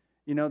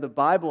 The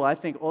Bible, I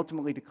think,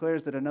 ultimately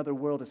declares that another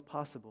world is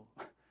possible,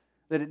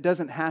 that it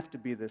doesn't have to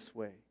be this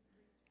way.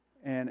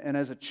 And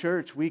as a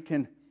church, we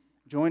can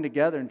join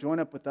together and join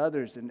up with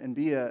others and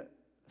be a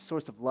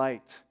source of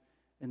light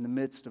in the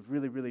midst of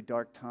really, really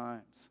dark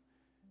times.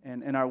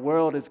 And our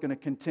world is going to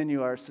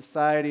continue, our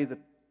society,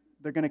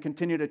 they're going to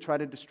continue to try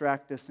to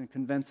distract us and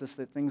convince us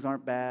that things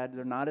aren't bad.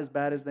 They're not as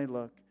bad as they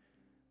look.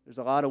 There's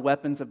a lot of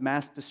weapons of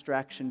mass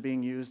distraction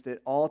being used at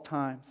all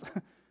times,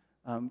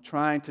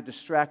 trying to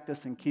distract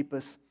us and keep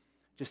us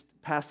just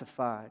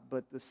pacified.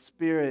 But the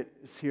Spirit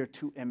is here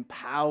to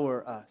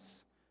empower us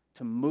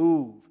to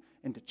move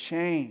and to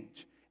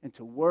change and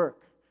to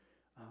work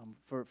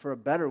for a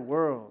better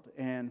world.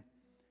 And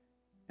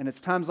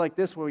it's times like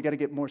this where we got to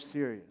get more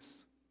serious.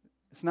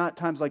 It's not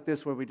times like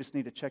this where we just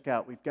need to check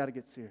out. We've got to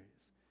get serious.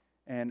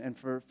 And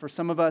for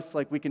some of us,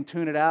 like, we can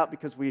tune it out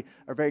because we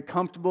are very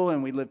comfortable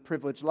and we live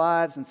privileged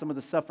lives and some of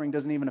the suffering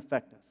doesn't even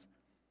affect us.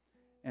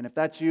 And if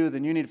that's you,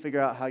 then you need to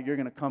figure out how you're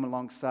going to come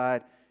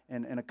alongside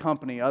and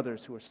accompany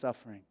others who are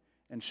suffering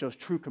and show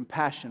true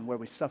compassion where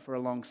we suffer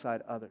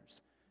alongside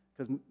others.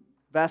 Because the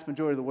vast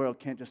majority of the world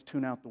can't just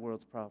tune out the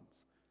world's problems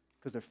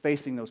because they're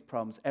facing those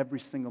problems every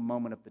single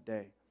moment of the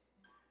day.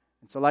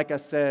 And so like I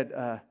said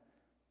a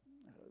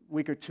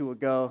week or two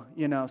ago,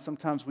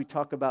 sometimes we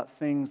talk about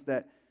things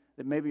that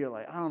maybe you're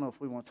like, I don't know if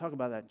we want to talk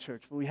about that in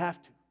church, but we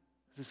have to.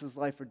 This is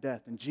life or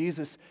death. And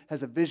Jesus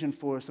has a vision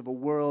for us of a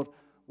world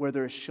where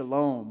there is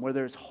shalom, where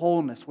there is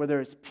wholeness, where there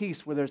is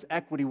peace, where there's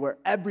equity, where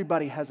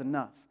everybody has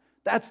enough.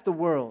 That's the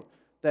world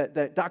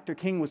that Dr.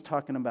 King was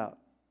talking about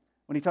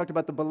when he talked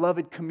about the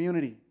beloved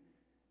community.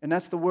 And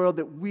that's the world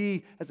that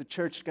we as a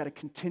church got to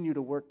continue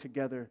to work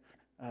together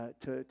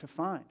to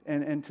find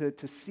and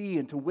to see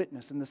and to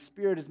witness. And the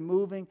Spirit is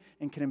moving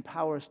and can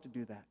empower us to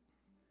do that.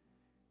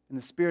 And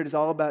the Spirit is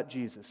all about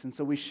Jesus. And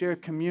so we share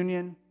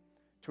communion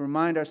to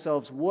remind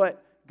ourselves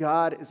what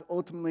God is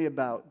ultimately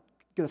about.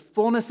 The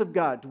fullness of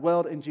God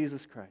dwelled in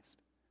Jesus Christ.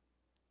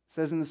 It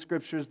says in the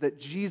Scriptures that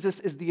Jesus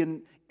is the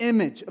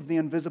image of the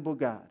invisible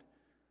God.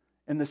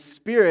 And the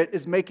Spirit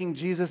is making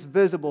Jesus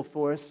visible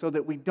for us so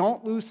that we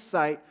don't lose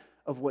sight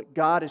of what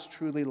God is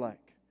truly like.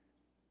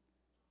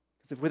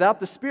 Because if without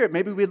the Spirit,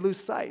 maybe we'd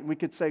lose sight. And we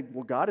could say,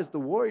 well, God is the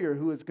warrior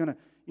who is going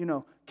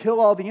to,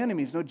 kill all the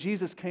enemies. No,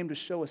 Jesus came to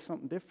show us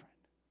something different.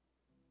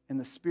 And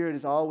the Spirit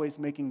is always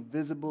making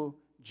visible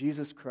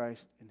Jesus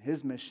Christ and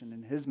His mission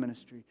and His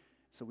ministry.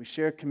 So we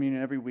share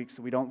communion every week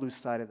so we don't lose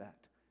sight of that.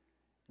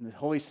 And the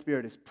Holy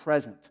Spirit is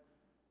present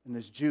in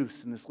this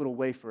juice, in this little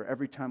wafer,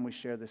 every time we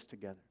share this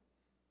together.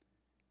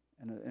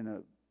 In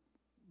a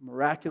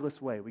miraculous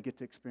way, we get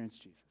to experience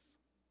Jesus.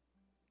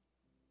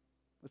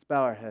 Let's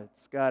bow our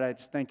heads. God, I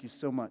just thank you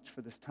so much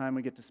for this time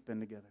we get to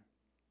spend together.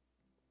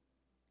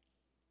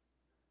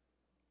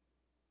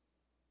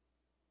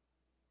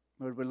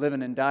 Lord, we're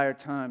living in dire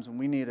times and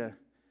we need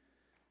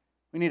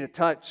a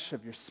touch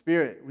of your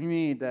Spirit. We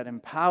need that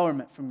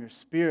empowerment from your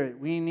Spirit.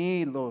 We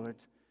need, Lord,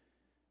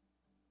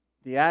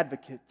 the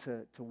advocate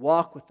to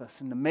walk with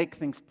us and to make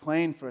things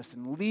plain for us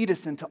and lead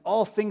us into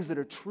all things that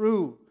are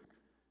true,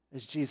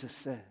 as Jesus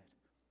said.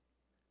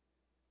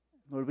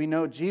 Lord, we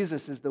know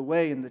Jesus is the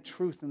way and the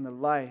truth and the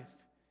life.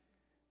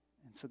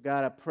 And so,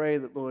 God, I pray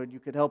that, Lord, you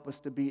could help us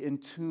to be in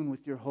tune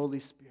with your Holy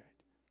Spirit.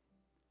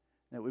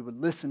 that we would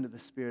listen to the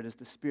Spirit as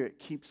the Spirit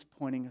keeps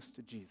pointing us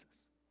to Jesus,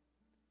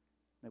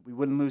 that we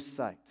wouldn't lose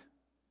sight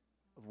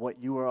of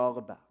what you are all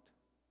about,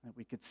 that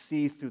we could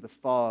see through the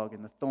fog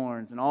and the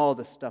thorns and all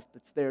the stuff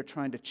that's there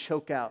trying to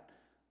choke out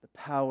the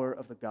power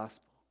of the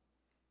gospel,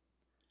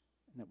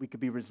 and that we could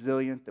be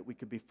resilient, that we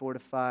could be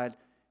fortified,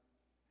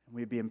 and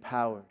we'd be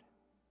empowered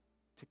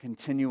to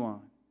continue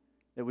on,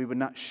 that we would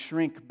not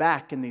shrink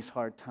back in these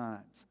hard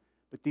times,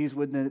 but these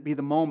would be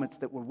the moments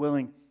that we're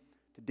willing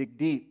to dig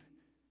deep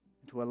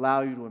and to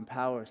allow you to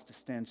empower us to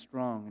stand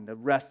strong and to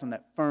rest on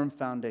that firm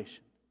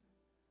foundation,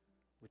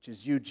 which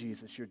is you,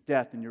 Jesus, your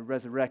death and your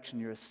resurrection,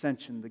 your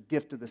ascension, the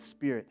gift of the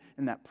Spirit,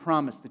 and that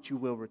promise that you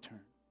will return.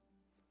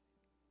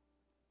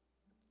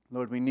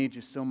 Lord, we need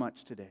you so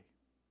much today.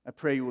 I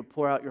pray you would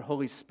pour out your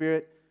Holy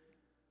Spirit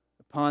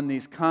upon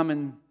this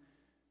common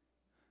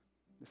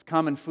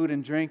food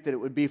and drink, that it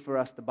would be for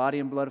us the body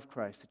and blood of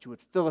Christ, that you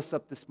would fill us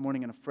up this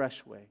morning in a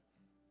fresh way,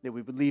 that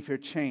we would leave here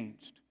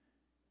changed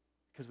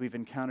because we've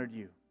encountered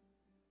you,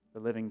 the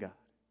living God.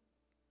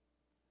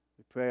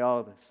 We pray all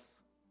of this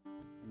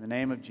in the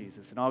name of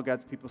Jesus. And all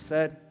God's people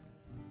said,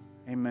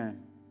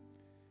 amen.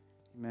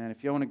 Amen.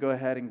 If you want to go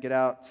ahead and get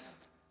out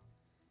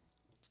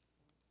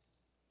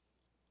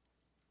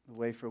the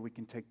wafer, we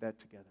can take that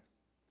together.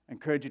 I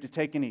encourage you to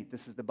take and eat.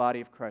 This is the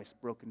body of Christ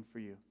broken for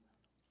you.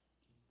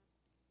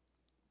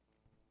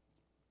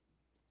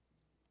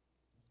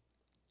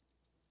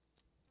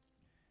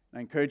 I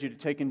encourage you to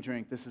take and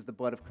drink. This is the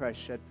blood of Christ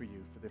shed for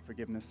you for the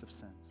forgiveness of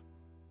sins.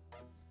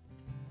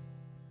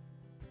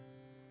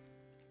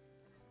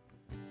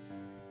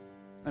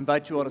 I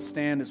invite you all to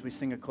stand as we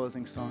sing a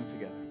closing song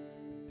together.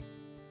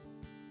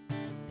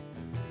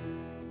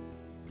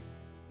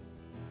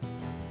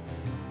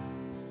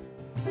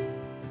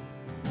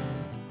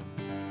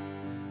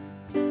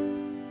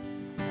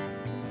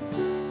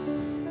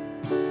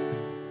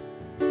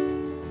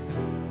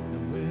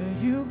 Where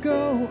you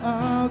go,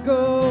 I'll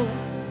go.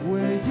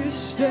 Where you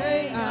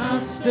stay, I'll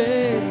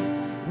stay.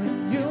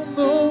 When you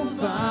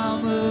move,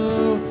 I'll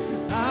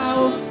move. I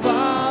will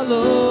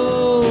follow.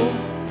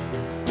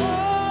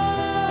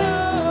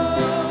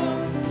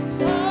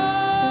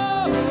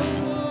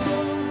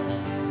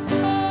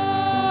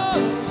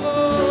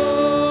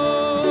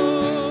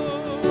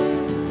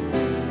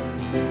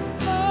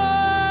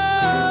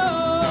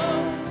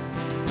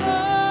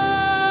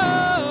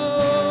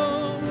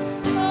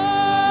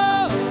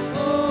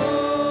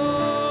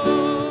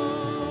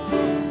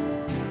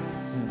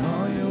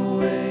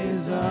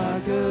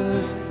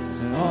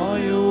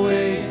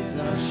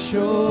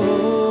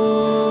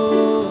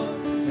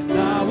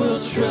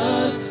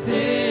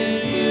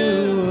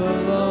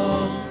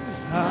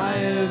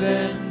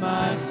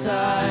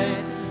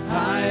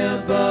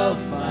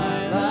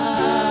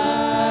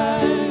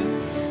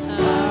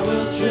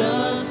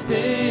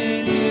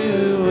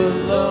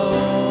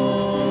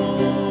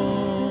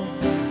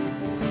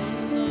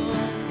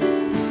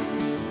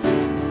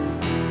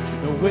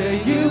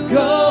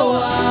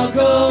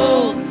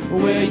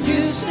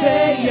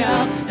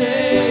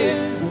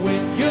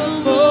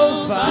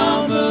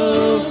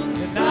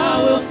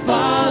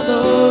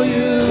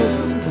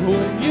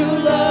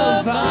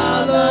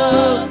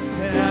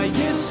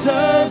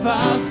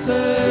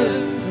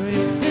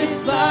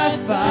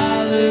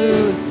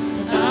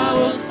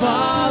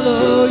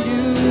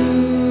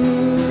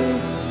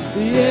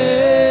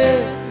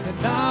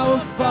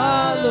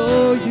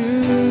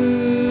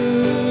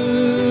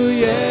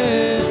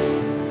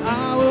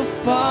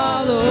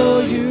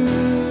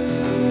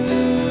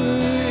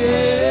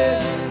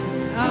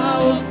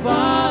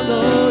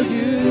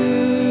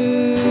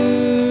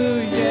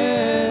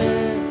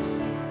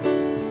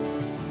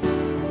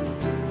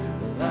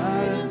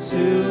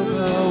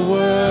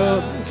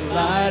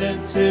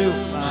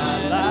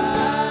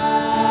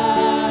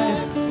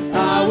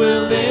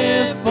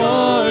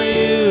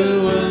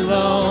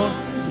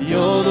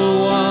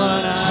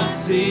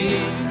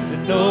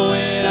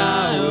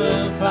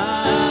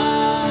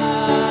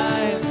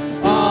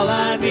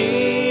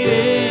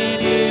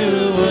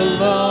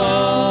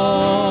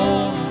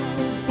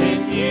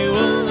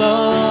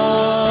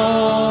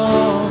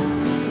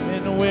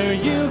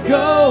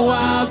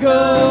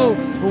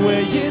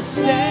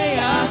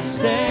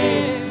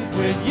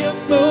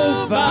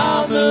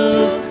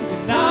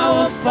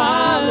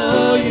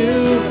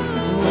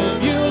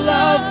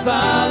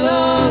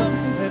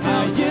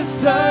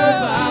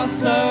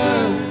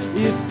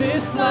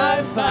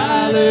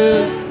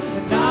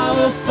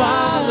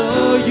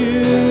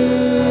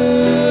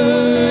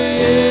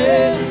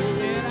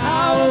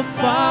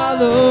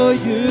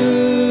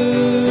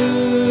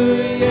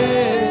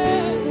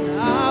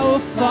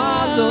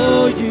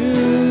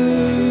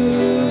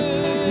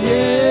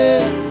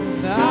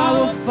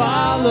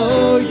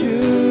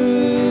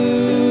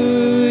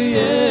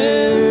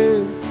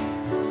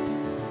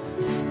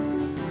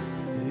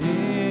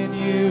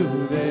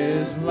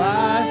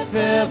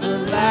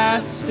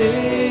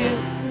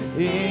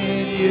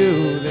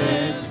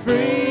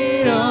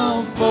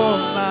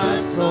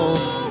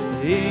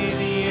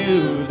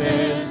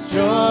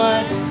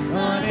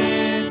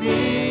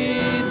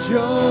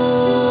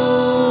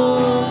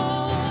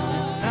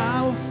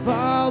 I will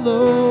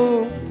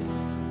follow.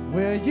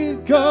 Where you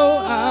go,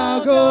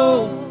 I'll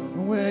go.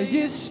 Where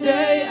you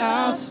stay,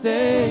 I'll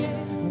stay.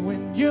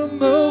 When you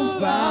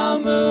move, I'll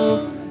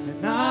move.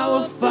 And I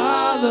will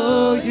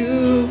follow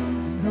you.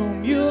 And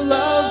whom you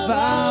love,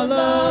 I'll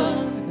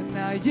love. And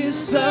now you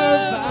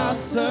serve, I'll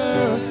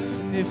serve.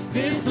 And if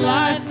this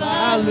life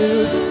I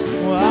lose,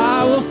 well,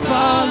 I will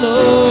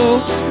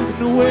follow.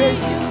 And where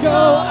you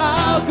go,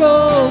 I'll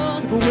go.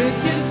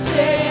 When you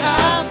stay,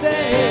 I'll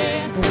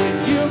stay.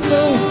 When you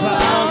move,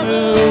 I'll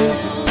move.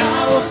 And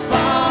I will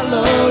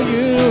follow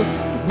you.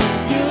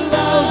 When you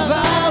love,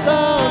 I'll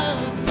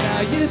love.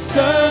 Now you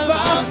serve,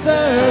 I'll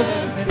serve.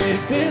 And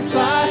if this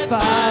life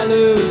I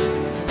lose,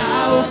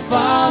 I will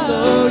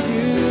follow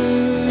you.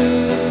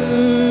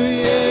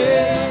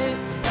 Yeah,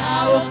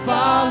 I will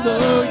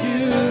follow you.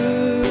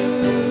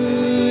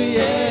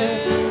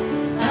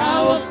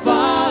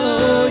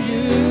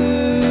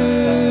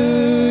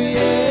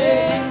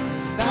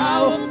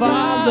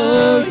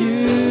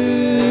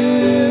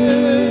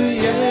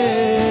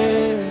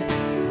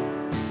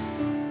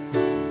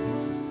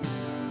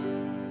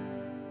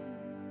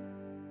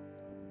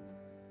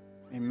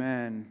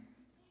 Amen.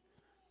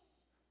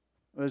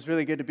 It was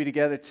really good to be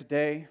together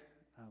today.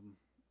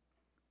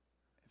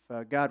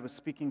 If God was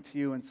speaking to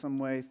you in some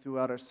way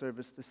throughout our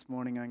service this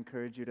morning, I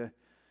encourage you to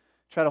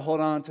try to hold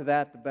on to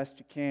that the best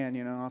you can.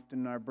 You know,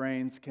 often our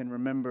brains can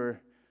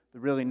remember the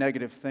really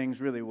negative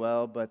things really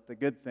well, but the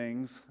good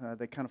things,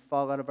 they kind of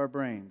fall out of our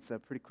brains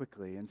pretty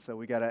quickly. And so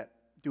we got to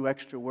do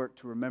extra work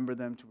to remember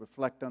them, to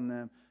reflect on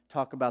them,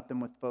 talk about them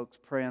with folks,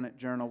 pray on it,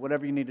 journal,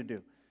 whatever you need to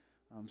do,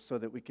 so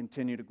that we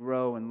continue to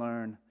grow and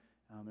learn.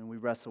 And we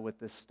wrestle with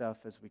this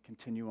stuff as we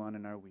continue on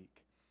in our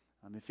week.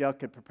 If y'all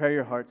could prepare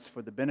your hearts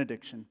for the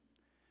benediction.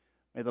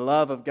 May the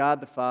love of God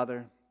the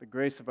Father, the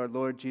grace of our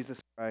Lord Jesus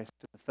Christ,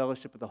 and the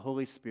fellowship of the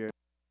Holy Spirit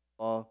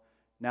all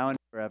now and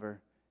forever.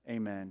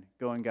 Amen.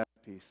 Go in God's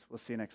peace. We'll see you next time.